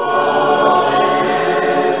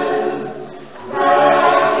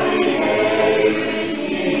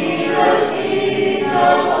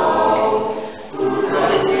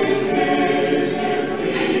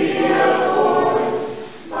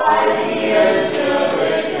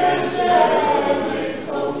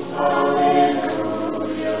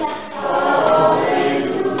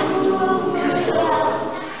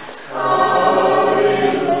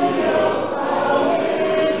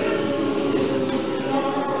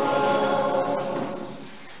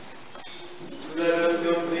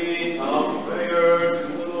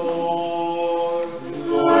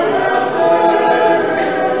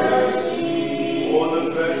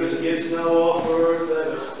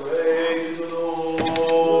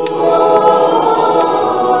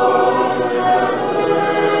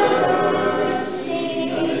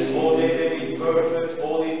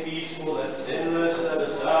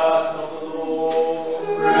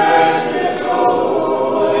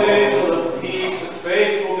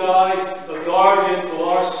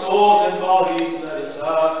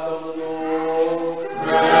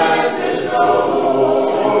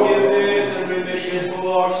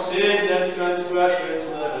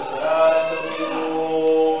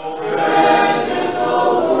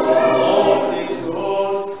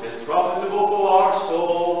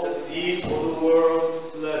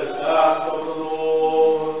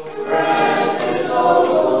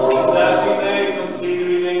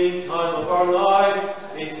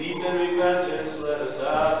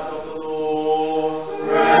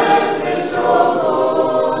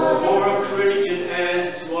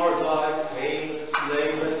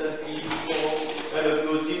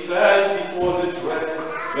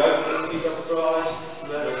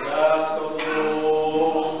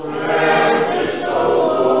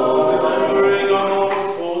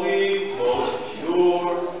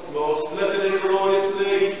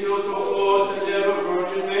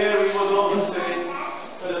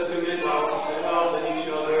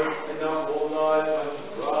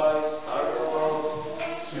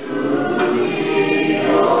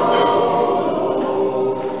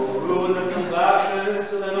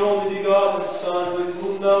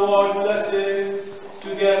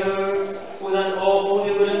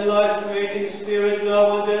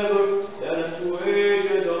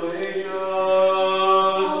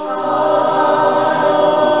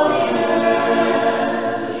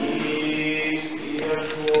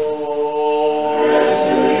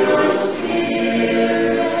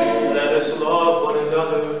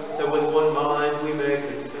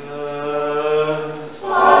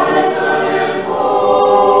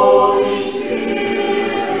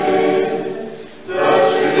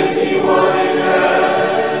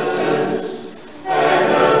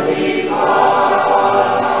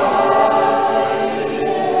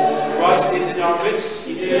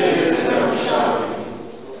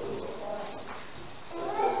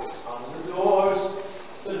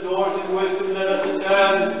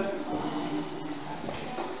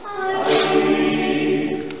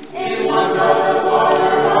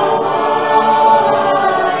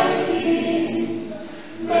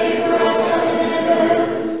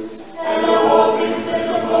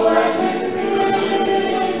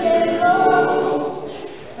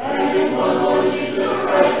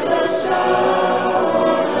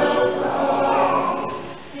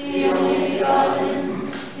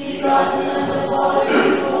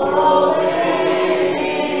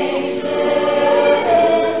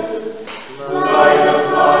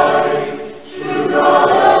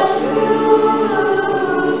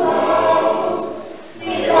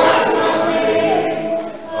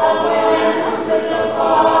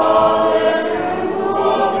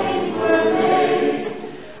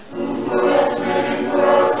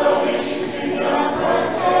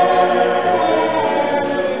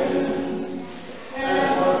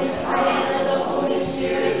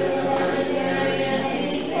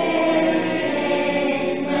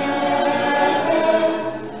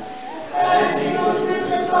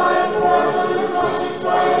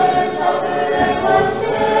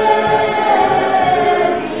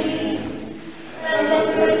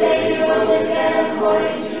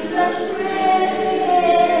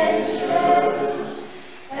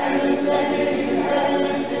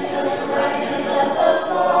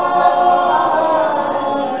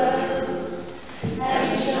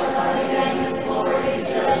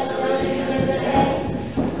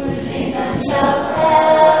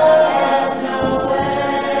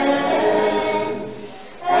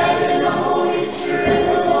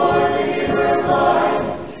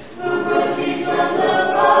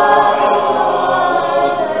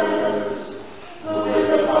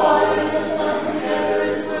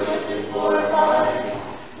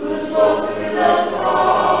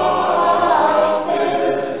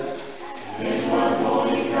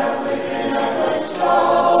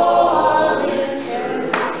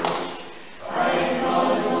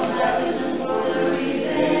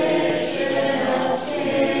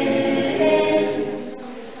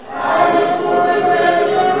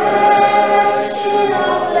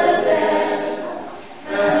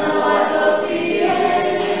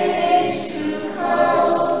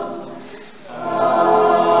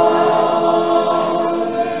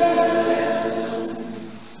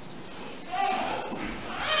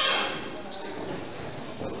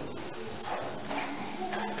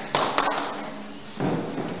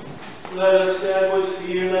 Let us stand with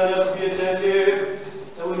fear, let us be attentive,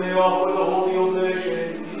 that we may offer the holy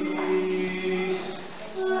oblation in peace.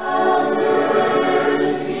 Have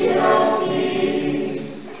mercy on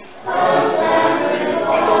peace, a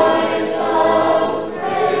sacrifice of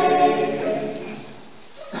praise.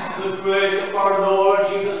 The grace of our Lord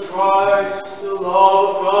Jesus Christ, the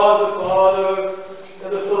love of God the Father,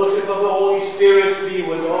 and the fellowship of the Holy Spirit be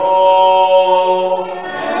with all.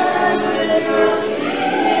 And with your spirit.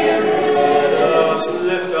 Let us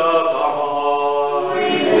lift up our hearts. We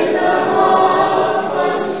lift them up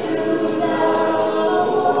unto the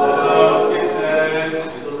Lord. Let us give thanks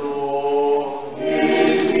to the Lord. It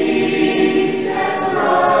is meet and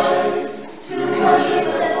right to worship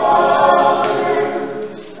the Father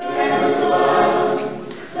and the Son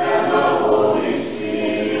and the Holy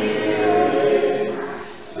Spirit,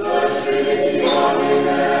 the Trinity one in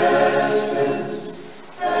essence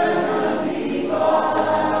and undivided.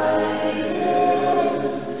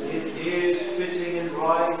 It is fitting and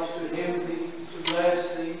right to hymn thee, to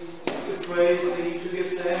bless thee, to praise thee, to give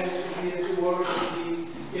thanks to thee, and to worship thee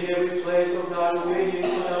in every place of thy dominion,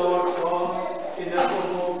 for thou art God,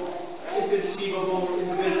 ineffable, inconceivable,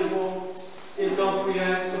 invisible,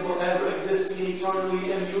 incomprehensible, ever existing,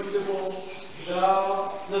 eternally immutable,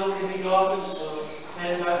 thou, the only begotten Son,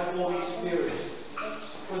 and thy Holy Spirit.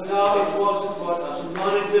 For thou it was who brought us from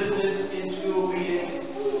non-existence into being,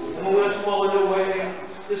 and when we have fallen away,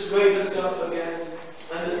 this raises us up again,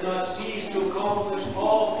 and does not cease to accomplish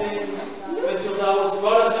all things until thou hast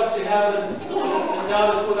brought us up to heaven, and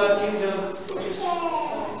endowed us with thy kingdom, which is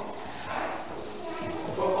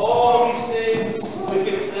for all these things we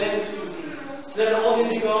give thanks to thee, the only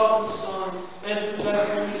begotten Son, and to thy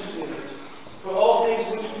Holy Spirit, for all things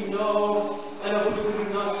which we know, and of which we do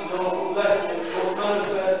not know, for blessed, for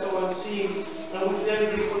manifest, or unseen, and we thank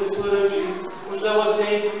thee for this liturgy, which thou hast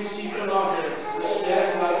deigned to receive from our hands, the stand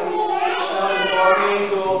by the sound of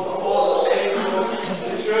archangels, the host of angels,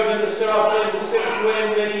 the cherubim, the seraphim, the six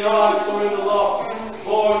winged, many eyes, soaring in the loft,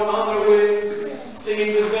 borne on the wind,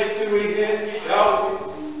 singing the victory hymn, shouting,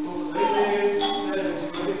 for living and is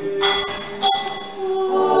living.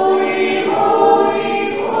 Holy,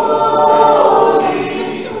 holy,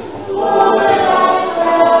 holy, Lord of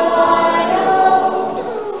Sabaoth,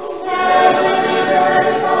 heaven and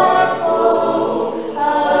earth are full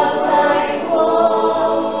of thy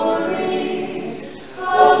glory.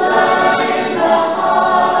 Hosanna in the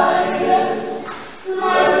highest,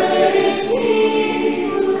 blessed is he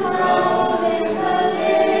who comes in the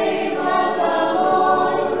name of the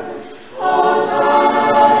Lord.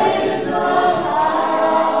 Hosanna in the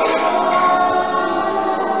highest.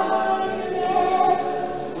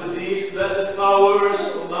 With these blessed powers,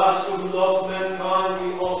 O Master who loves mankind,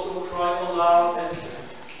 we also cry aloud and say,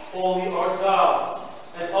 Holy art thou,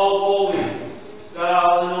 and all holy, thou,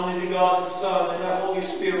 the only begotten Son, and thy Holy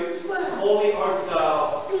Spirit. Holy art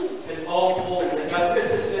thou, and all holy, and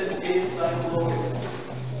magnificent is thy glory.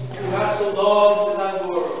 Who hast so loved thy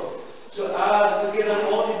world, so as to give an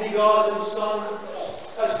only begotten Son,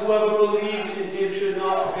 that whoever believes in him should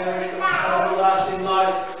not perish but have everlasting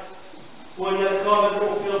life. When he hath come and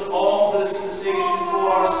fulfilled all the dispensation for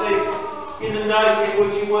our sake, in the night in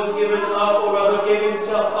which he was given up, or rather gave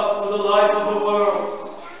himself up for the life of the world,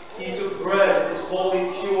 he took bread in his holy,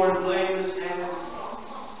 pure, and blameless hands.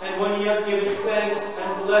 And when he had given thanks,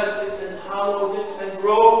 and blessed it, and hallowed it, and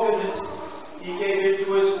broken it, he gave it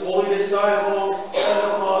to his holy disciples and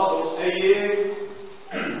apostles, saying,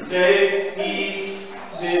 Take, eat,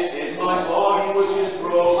 this is my body which is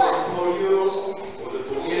broken for you, for the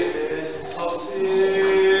forgiveness of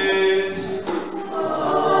sin.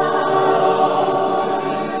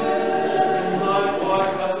 And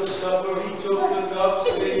likewise after supper he took the cup,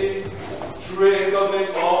 saying, Drink of it,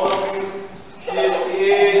 all of you. This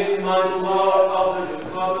is my blood of the new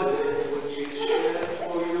covenant, which is shed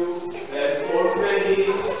for you and for many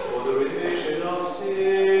for the remission of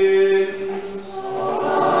sins.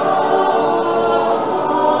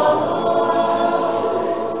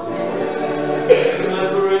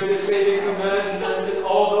 Remembering the saving commandment and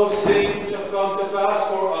all those things which have come to pass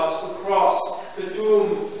for us, the cross, the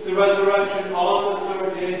tomb, the resurrection on the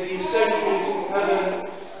third day, the ascension into heaven,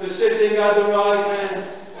 the sitting at the right hand,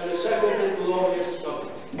 and the second and glorious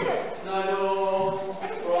coming. And I know,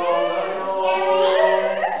 from thine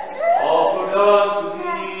own, offered unto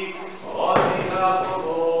thee on behalf of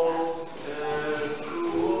all and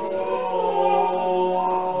through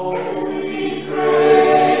all. We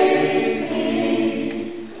praise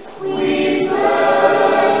thee, we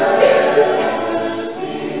bless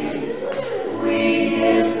thee, we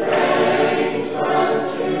give thanks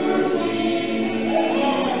unto thee.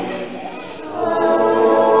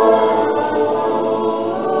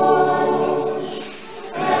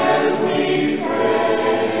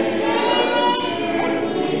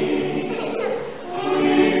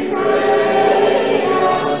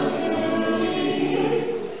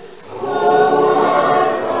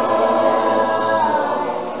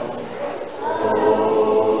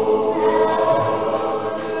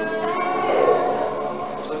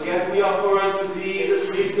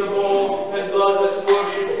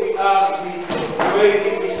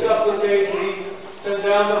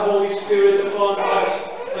 down the Holy Spirit upon us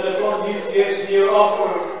and upon these gifts here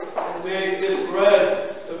offered, and make this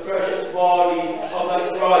bread the precious body of thy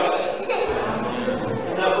Christ,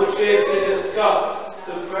 and that which is in this cup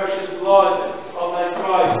the precious blood of thy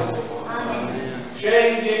Christ,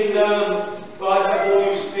 changing them by the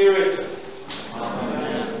Holy Spirit.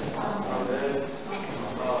 Amen. Amen.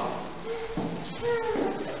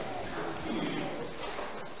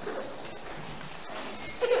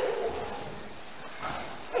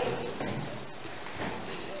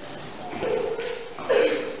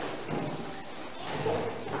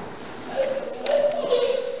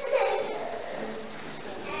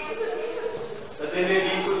 That they may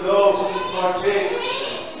be for those who partake,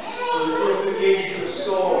 for the purification of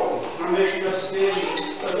soul, remission of sins,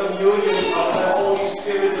 the communion of the Holy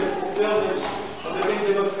Spirit, the fulfillment of the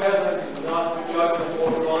kingdom of heaven, not for judgment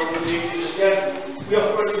or condemnation. Again, we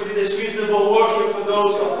offer to you this reasonable worship for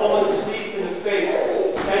those who have fallen asleep in the faith,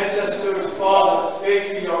 ancestors, fathers,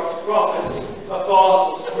 patriarchs, prophets,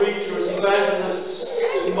 apostles, preachers, evangelists,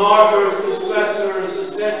 martyrs, confessors,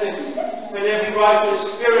 ascetics, and every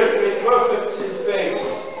righteous spirit made perfect in faith,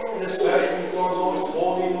 and especially for most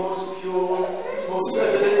holy, most pure, most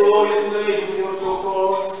blessed and glorious Lady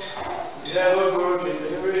Theotokos, the ever Virgin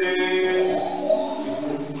Mary.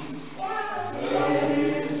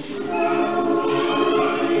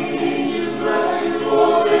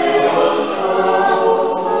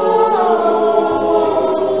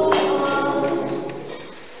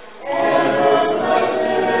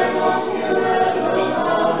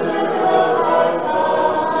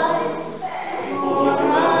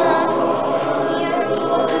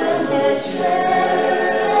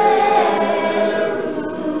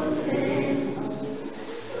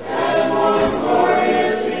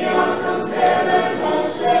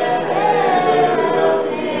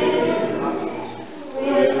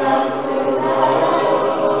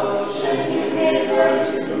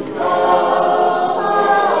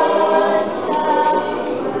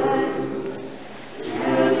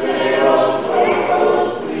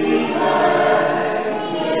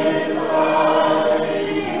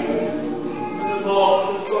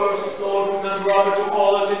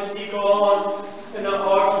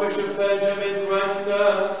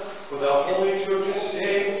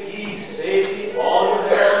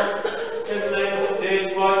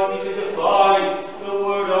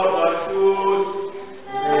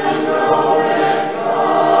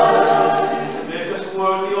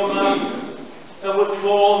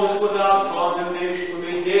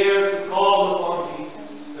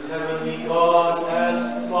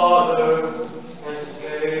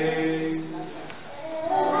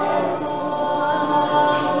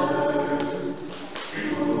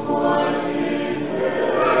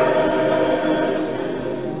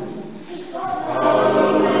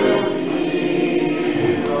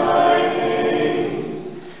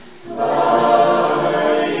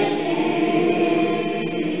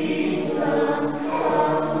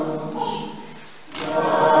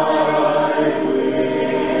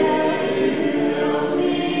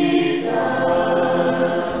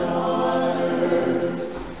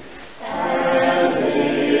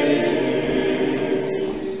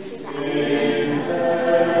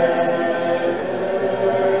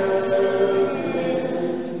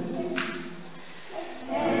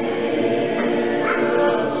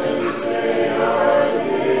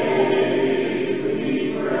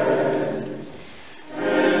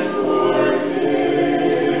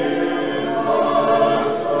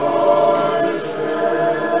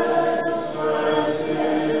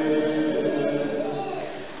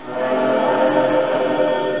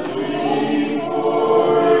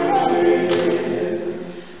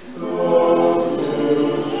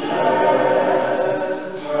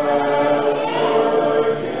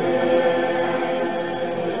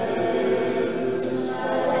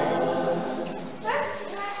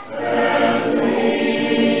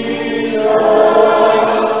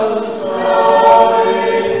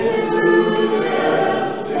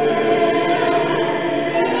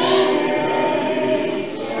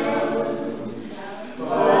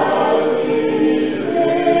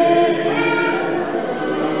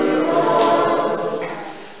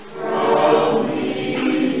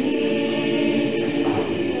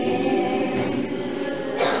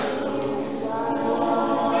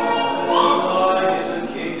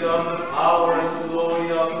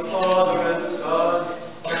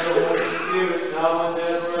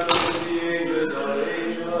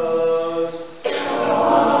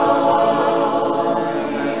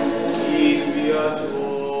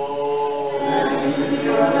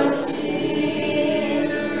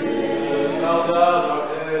 bow down our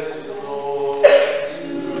heads to the Lord.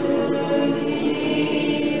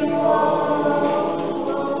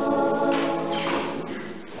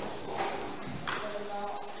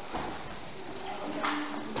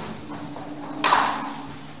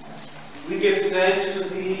 We give thanks to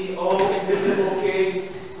thee, O invisible King,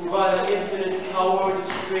 who by thy infinite power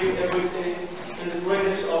didst create everything, and the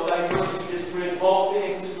greatness of thy mercy didst bring all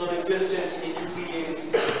things from non-existence into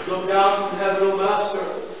being. Look down from heaven, O Master,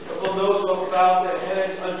 upon those who have bowed their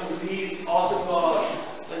heads unto thee, awesome God,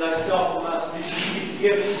 and thyself, O Master, receive these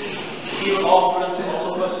gifts, even offered unto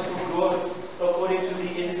all of us for good, according to the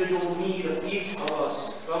individual need of each of us.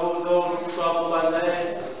 Go with those who travel by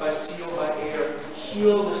land, by sea, or by air.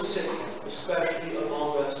 Heal the sick, especially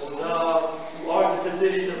among us. O thou, who art the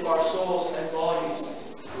physician of our souls and bodies,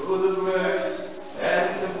 through the grace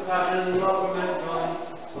and compassion and love for mankind,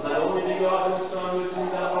 for thy only begotten Son, with whom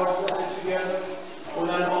thou art blessed together, for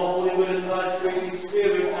thine all holy will and thy creating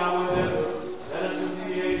Spirit, now and ever, and unto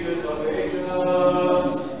the ages of ages.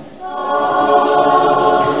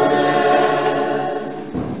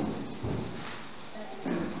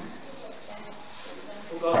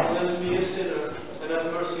 O God, cleanse me a sinner, and have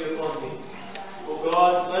mercy upon me. O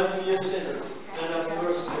God, cleanse me a sinner, and have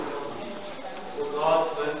mercy upon me. O God,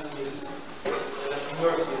 cleanse me a sinner, and have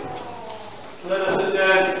mercy upon me. Let us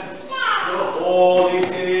attend the holy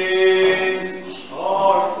things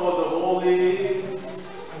are for the holy.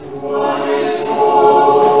 One is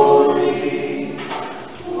holy,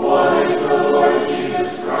 one is the Lord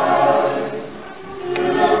Jesus Christ, to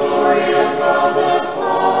the glory of God the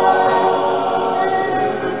Father.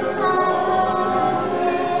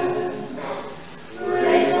 Amen.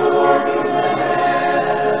 Praise the Lord from the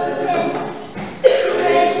heavens,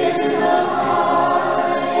 praise Him in the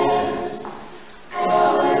highest.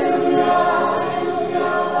 Hallelujah,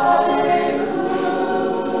 hallelujah, hallelujah.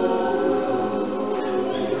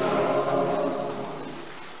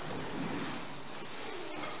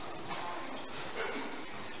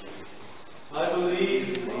 I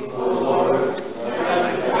believe, O Lord, and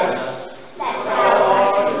I confess that thou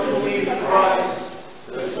art truly the Christ,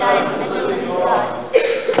 the Son of the living God, who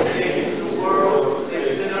came into the world to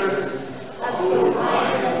save sinners, of whom I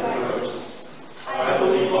am the first. I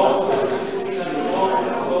believe also this is truly the Lord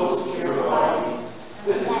and close to your body.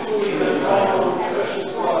 This is truly the call of precious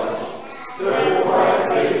blood. Therefore I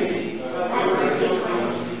pray thee, have mercy on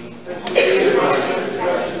me, and forgive my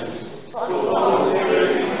transgressions, both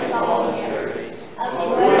voluntary and involuntary, of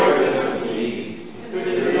word and of deed, through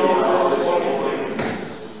the knowledge of what you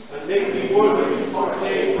do, and make me worthy to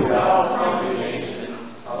partake without condemnation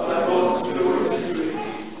of thy most pure mysteries,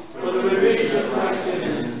 for the remission of my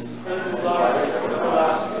sins, and to life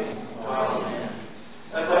everlasting. Amen.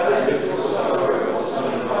 At thy mystical supper, O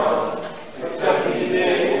Son of God, accept me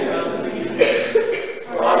today as a beginning,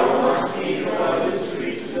 for I will not speak of thy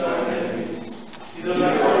mysteries to thine enemies, neither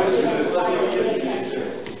thy choices like a Easter,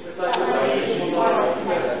 but like a faithful Lord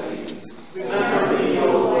confess thee. Remember me, O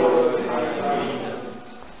Lord, in thy kingdom.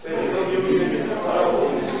 May the communion of thy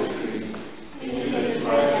holy mysteries be to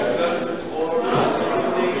my judgment or not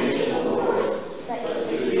condemnation, O Lord, but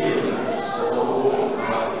to healing of soul and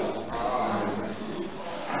body. Amen.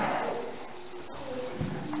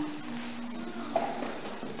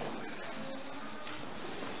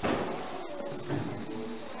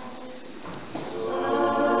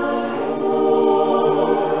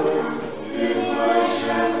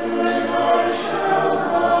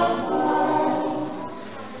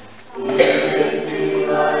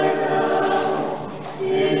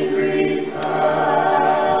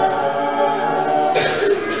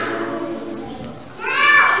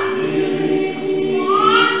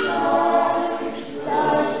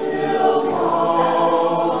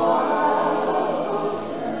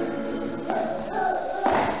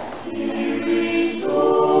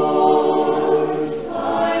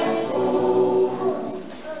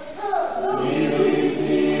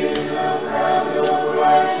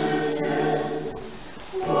 Righteousness.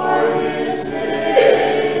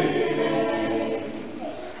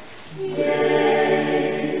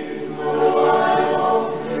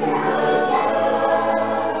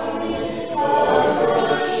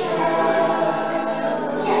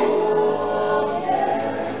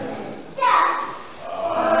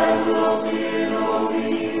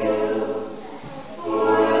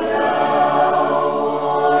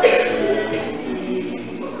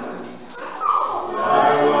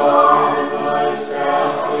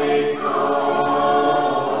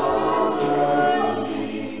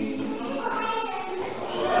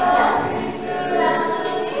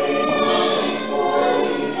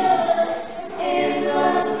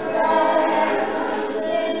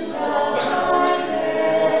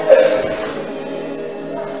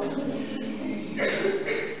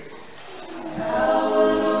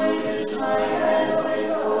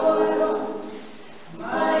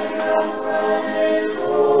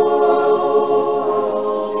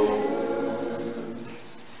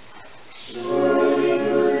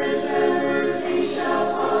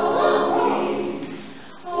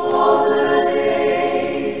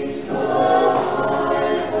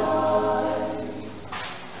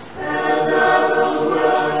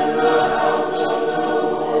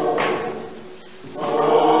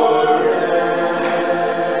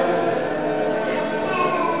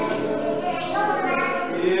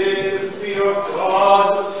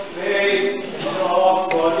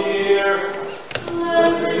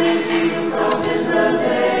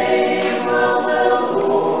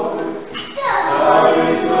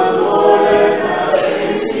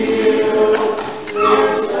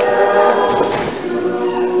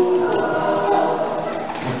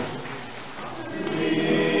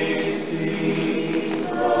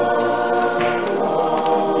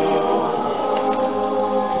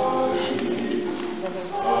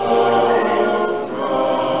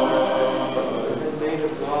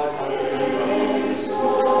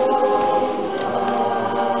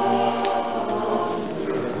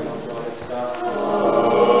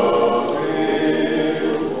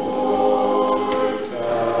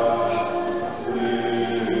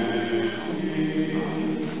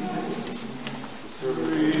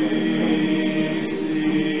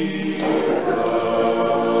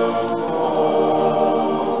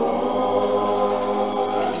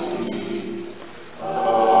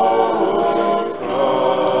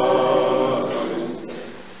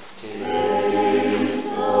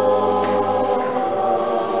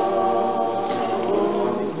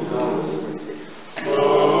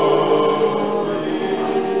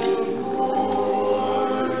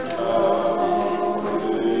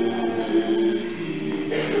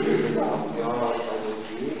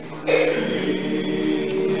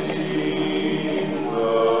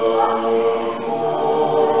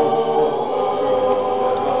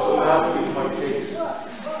 takes.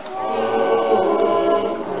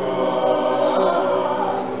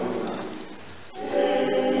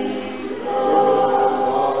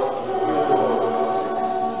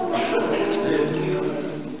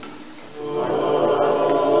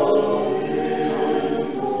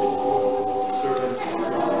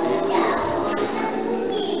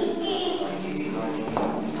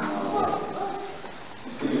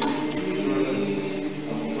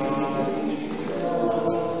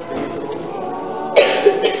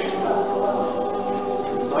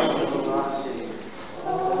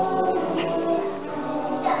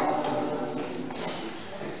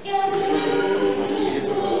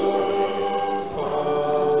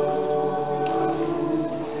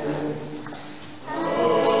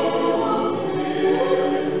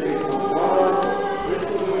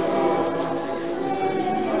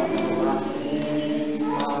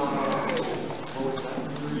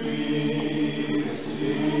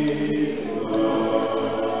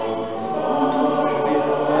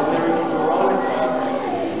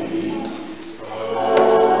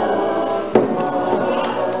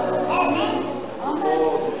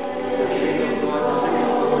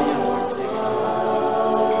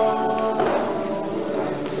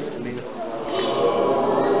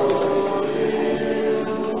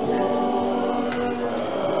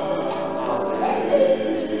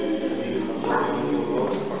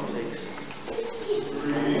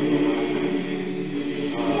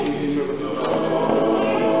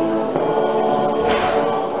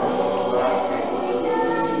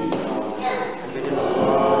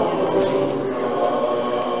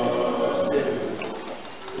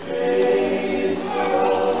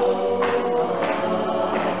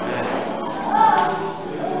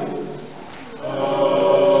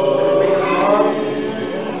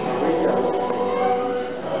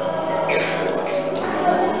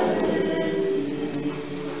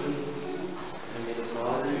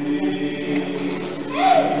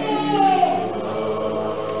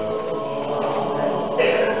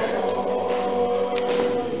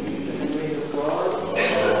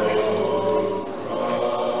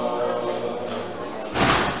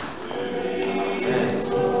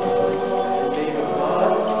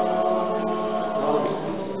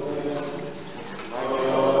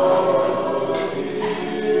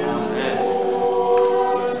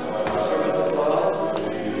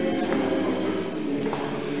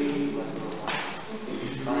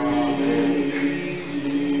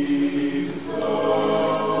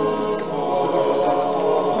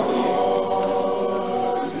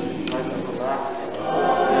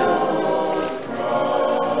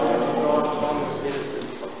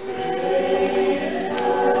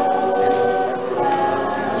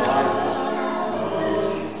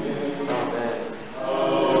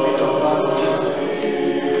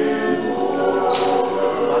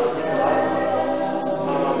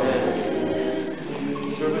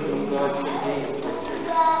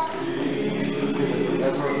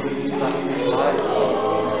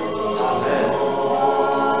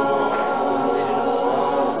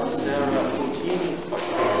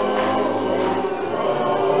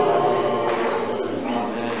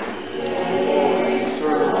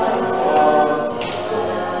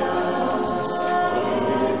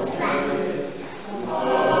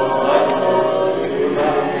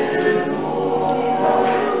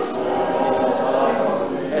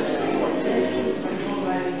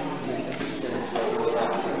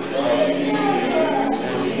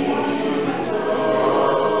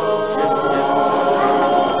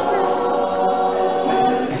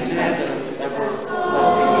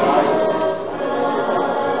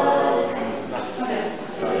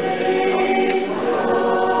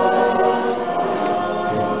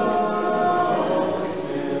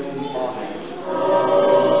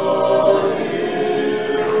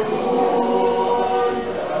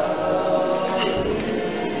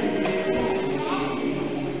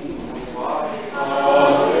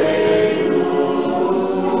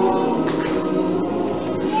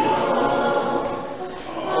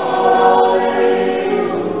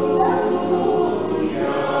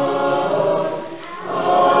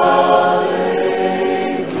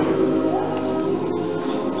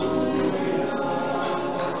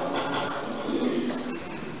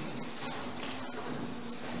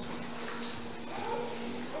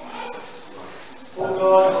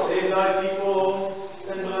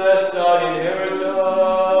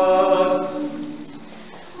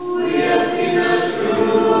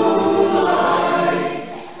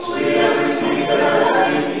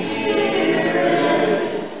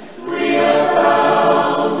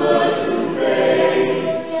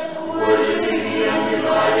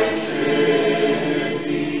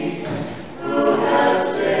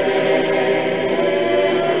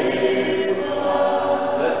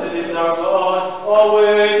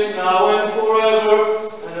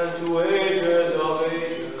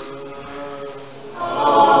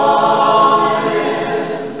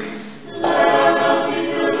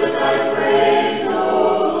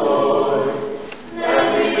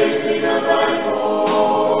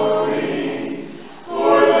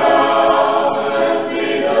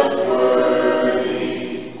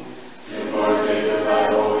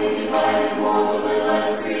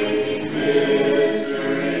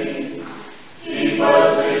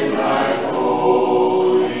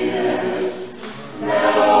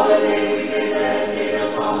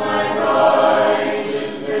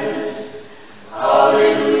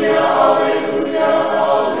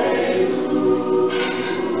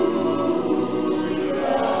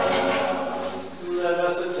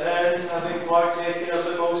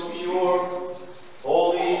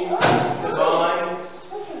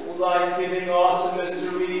 meditating awesome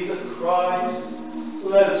mysteries of Christ,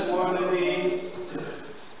 let us worthily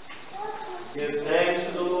give thanks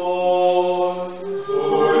to the Lord.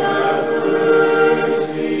 Lord, have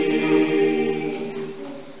mercy.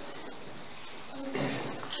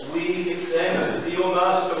 We give thanks to thee, O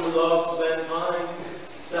Master, who loves mankind,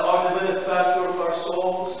 that art the benefactor of our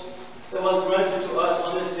souls, that was granted to us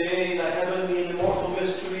on this day thy heavenly and immortal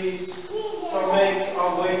mysteries, or make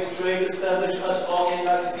our way straight, establish us all in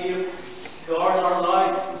thy fear, guard our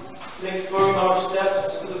life, make firm our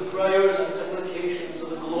steps through the prayers and supplications of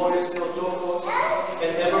the glorious Theotokos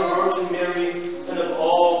and ever Virgin Mary, and of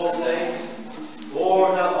all the saints.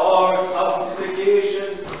 For thou art our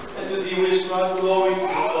creation, and to thee we ascribe glory to the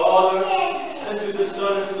Father, and to the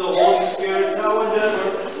Son, and to the Holy Spirit, now and ever,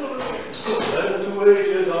 and to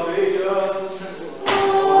ages of ages.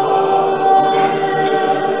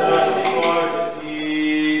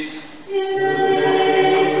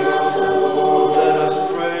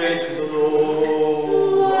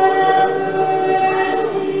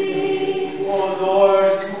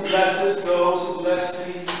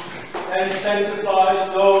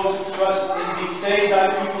 Save thy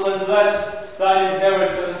people and bless thy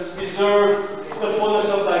inheritance. Preserve the fullness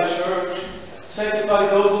of thy church. Sanctify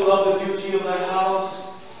those who love the beauty of thy house,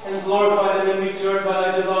 and glorify them in return by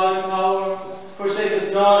thy divine power. Forsake us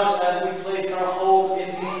not as we place our hope in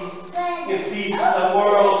thee. Give thee to thy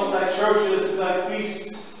world, to thy churches, to thy priests,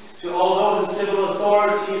 to all those in civil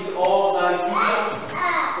authority, and to all thy people.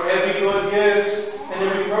 For every good gift and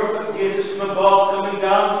every perfect gift is from above, coming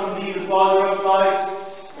down from thee, the Father of lights.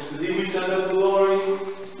 To thee we send up glory,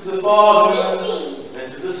 to the Father,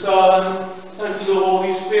 and to the Son, and to the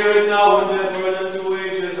Holy Spirit, now and ever, and unto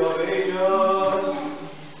ages of ages.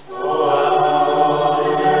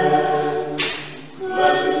 Amen.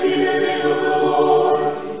 Blessed be the name of the Lord,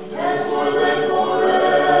 henceforth and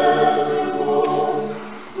forevermore.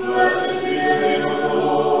 Blessed be the name of the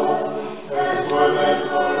Lord, henceforth and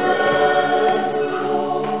forevermore.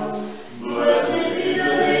 Blessed be the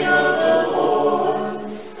name of the Lord.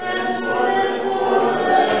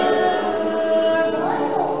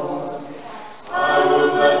 I will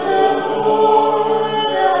bless the Lord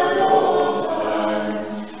at all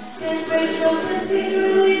times. His praise shall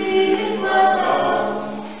continually be in my mouth.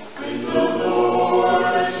 In the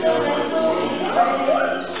Lord shall my soul be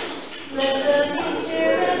praised. Let them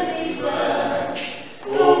hear and be glad.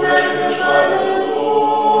 Oh, magnify the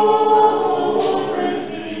Lord with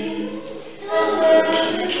me, and let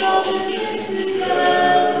us exalt his name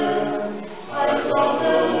together. I sought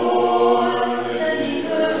the Lord, and he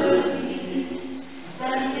heard me,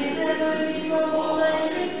 and he delivered me from all my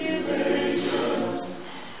tribulations.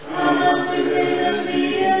 Come unto him and be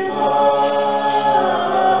enlightened,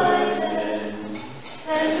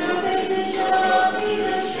 and your faces shall not be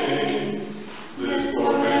ashamed. This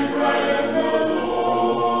poor man cried, and the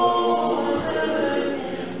Lord heard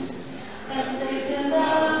him, and saved him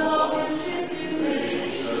out of all his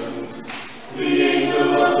tribulations. The angel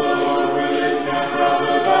of the Lord will encamp round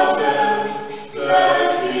about them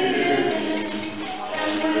that fear him,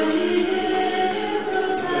 and will deliver in his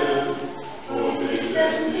goodness. Oh, taste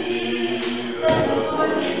and see that the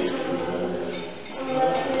Lord is good.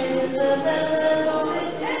 Blessed is the man that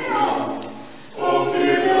holdeth him. Oh,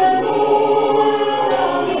 fear the Lord,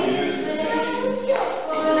 all you saints,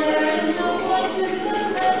 for there is no one to them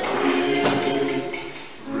that fear him.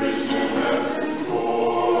 Rich men have turned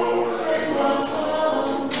poor and dwelt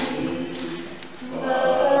humbly,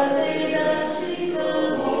 but they that seek the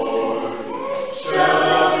Lord shall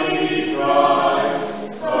not be deprived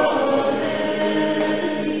of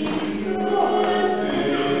any good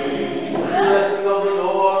thing. The blessing of the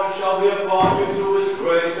Lord shall be upon you through his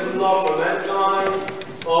grace and love for mankind,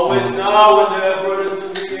 always now and ever, and to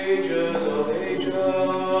the ages of ages.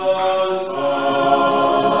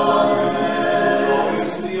 Amen. Glory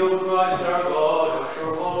to thee, O Christ, our God, our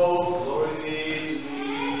sure hope. Glory be to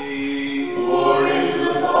thee. Glory to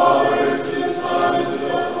the Father, and to the Son, and to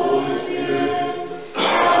the Holy Spirit,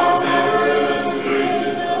 now and ever, and to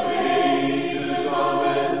ages of ages.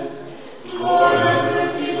 Amen. Lord, have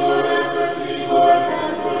mercy, Lord, have mercy, Lord,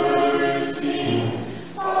 have mercy.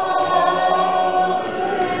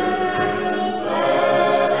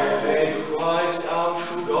 May Christ, our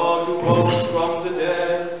true God, who rose from the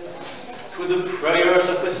dead, through the prayers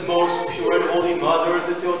of his most pure and holy Mother,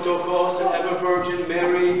 the Theotokos and ever Virgin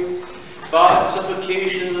Mary, by the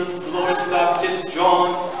supplications of the glorious Baptist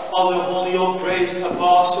John, all the holy all-praised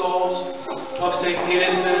apostles, of St.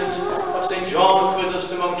 Innocent, of St. John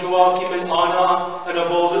Chrysostom, of Joachim and Anna, and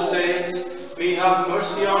of all the saints, may have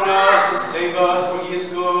mercy on us and save us, for he is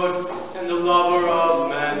good and the lover of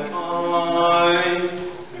mankind.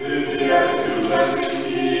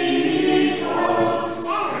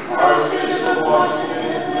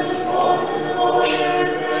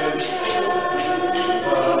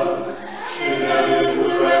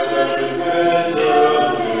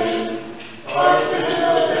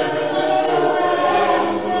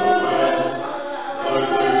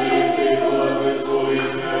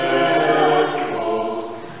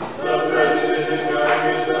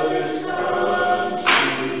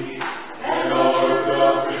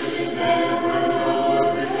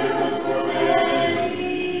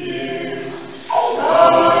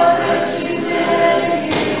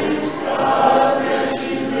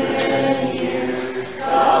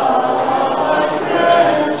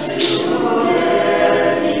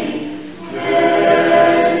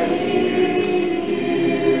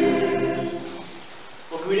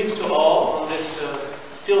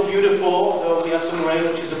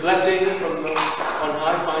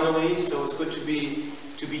 good to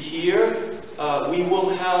be here. We will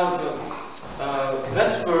have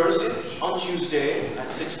Vespers on Tuesday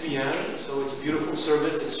at 6 p.m. So it's a beautiful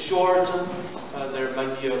service. It's short. There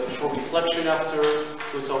might be a short reflection after.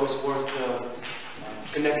 So it's always worth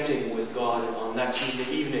connecting with God on that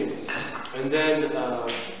Tuesday evening. And then,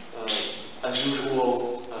 as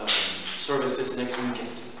usual, services next weekend.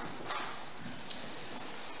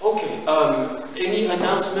 Okay, any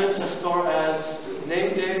announcements as far as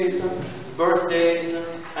name days, birthdays,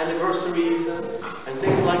 anniversaries, and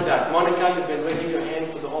things like that? Monica, you've been raising your hand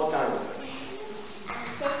for the whole time.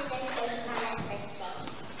 This is my birthday.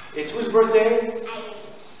 It's whose birthday?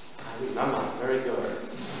 Mama, very good.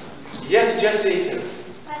 Yes, Jesse.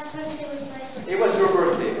 Last birthday was my birthday. It was your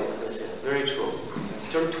birthday, I was going to say. Very true.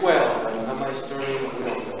 You turned 12, and Mama is turning, we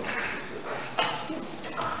don't know.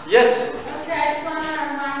 Yes? Okay, I just want to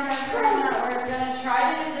remind everyone that we're going to try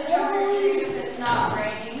to do the trunk or treat if it's not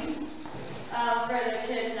raining for the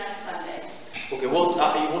kids next Sunday. Okay, we'll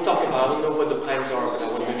talk about it. I don't know what the plans are, but I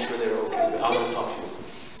want to make sure they're okay. But I will talk to you.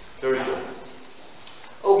 Very good.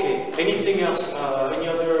 Okay, anything else? Any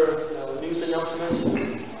other news announcements?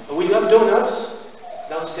 We do have donuts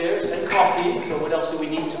downstairs and coffee, so what else do we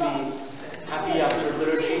need to be happy after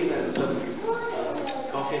liturgy? Then some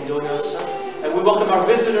coffee and donuts. And we welcome our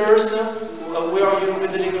visitors. Where are you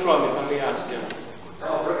visiting from, if I may ask?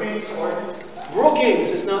 Brookings, Oregon.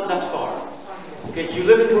 Brookings is not that far. Okay, you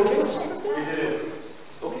live in Brookings? We did.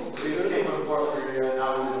 Okay. We came from Portland area,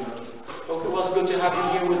 now we live in Okay, well, it's good to have you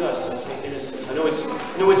here with us, St. Innocents. I know it's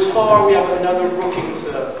far. We have another Brookings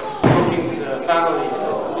family.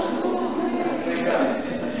 So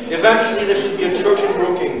eventually, there should be a church in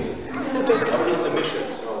Brookings, at least a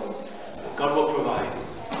mission. So God will provide.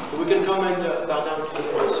 But we can come and bow down to the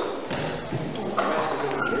cross. Christ is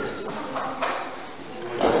in our midst.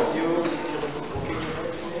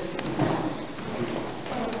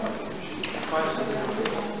 Christ is in our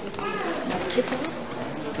midst. Kids on?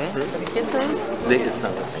 Hmm? Kids on? It's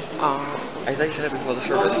not working. I thought you set it before the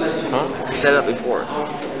service. Huh? I set it up before.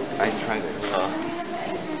 I tried it.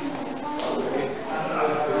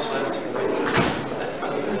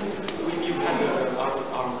 You've had our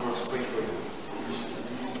girls pray for you.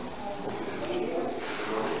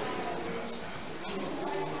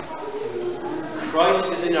 Christ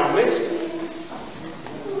is in our midst.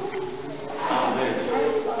 Amen.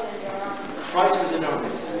 Christ is in our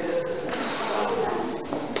midst.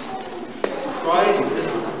 Christ is in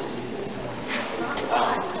our midst.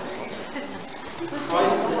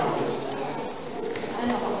 Christ is in our midst.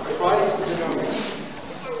 Christ is in our midst.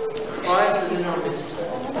 Christ is in our midst.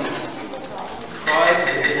 Christ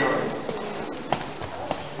is in our midst.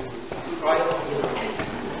 Christ is in our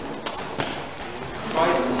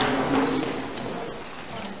midst.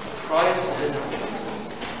 Christ is in our midst.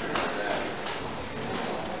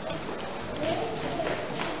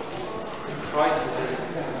 Christ is in our midst. Christ is in our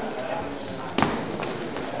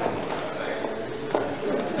midst.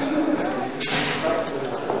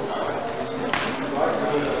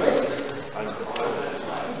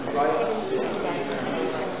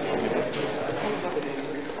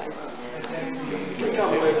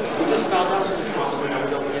 We just bow down to the cross when we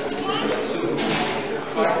don't get to see that soon.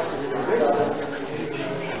 Christ is in our midst.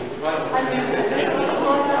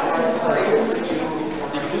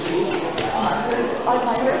 Did you just move? Like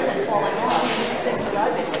my hair's been falling out. Things that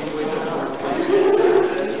I've been doing.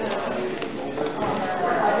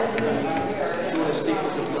 If you want to stay for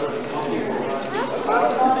the coffee,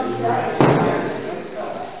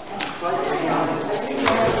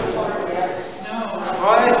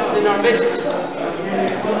 Christ is in our midst.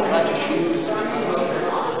 Not your shoes, not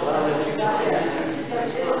resistance.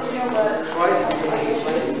 Christ is in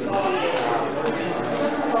our midst.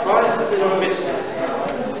 Christ is in our midst.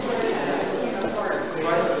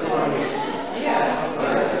 Christ is in our midst.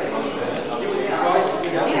 Christ is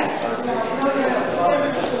in our midst.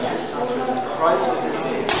 Christ is in our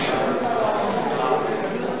midst.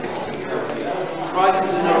 Christ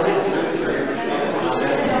is in our midst.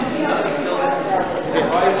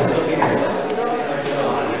 Christ is in our midst.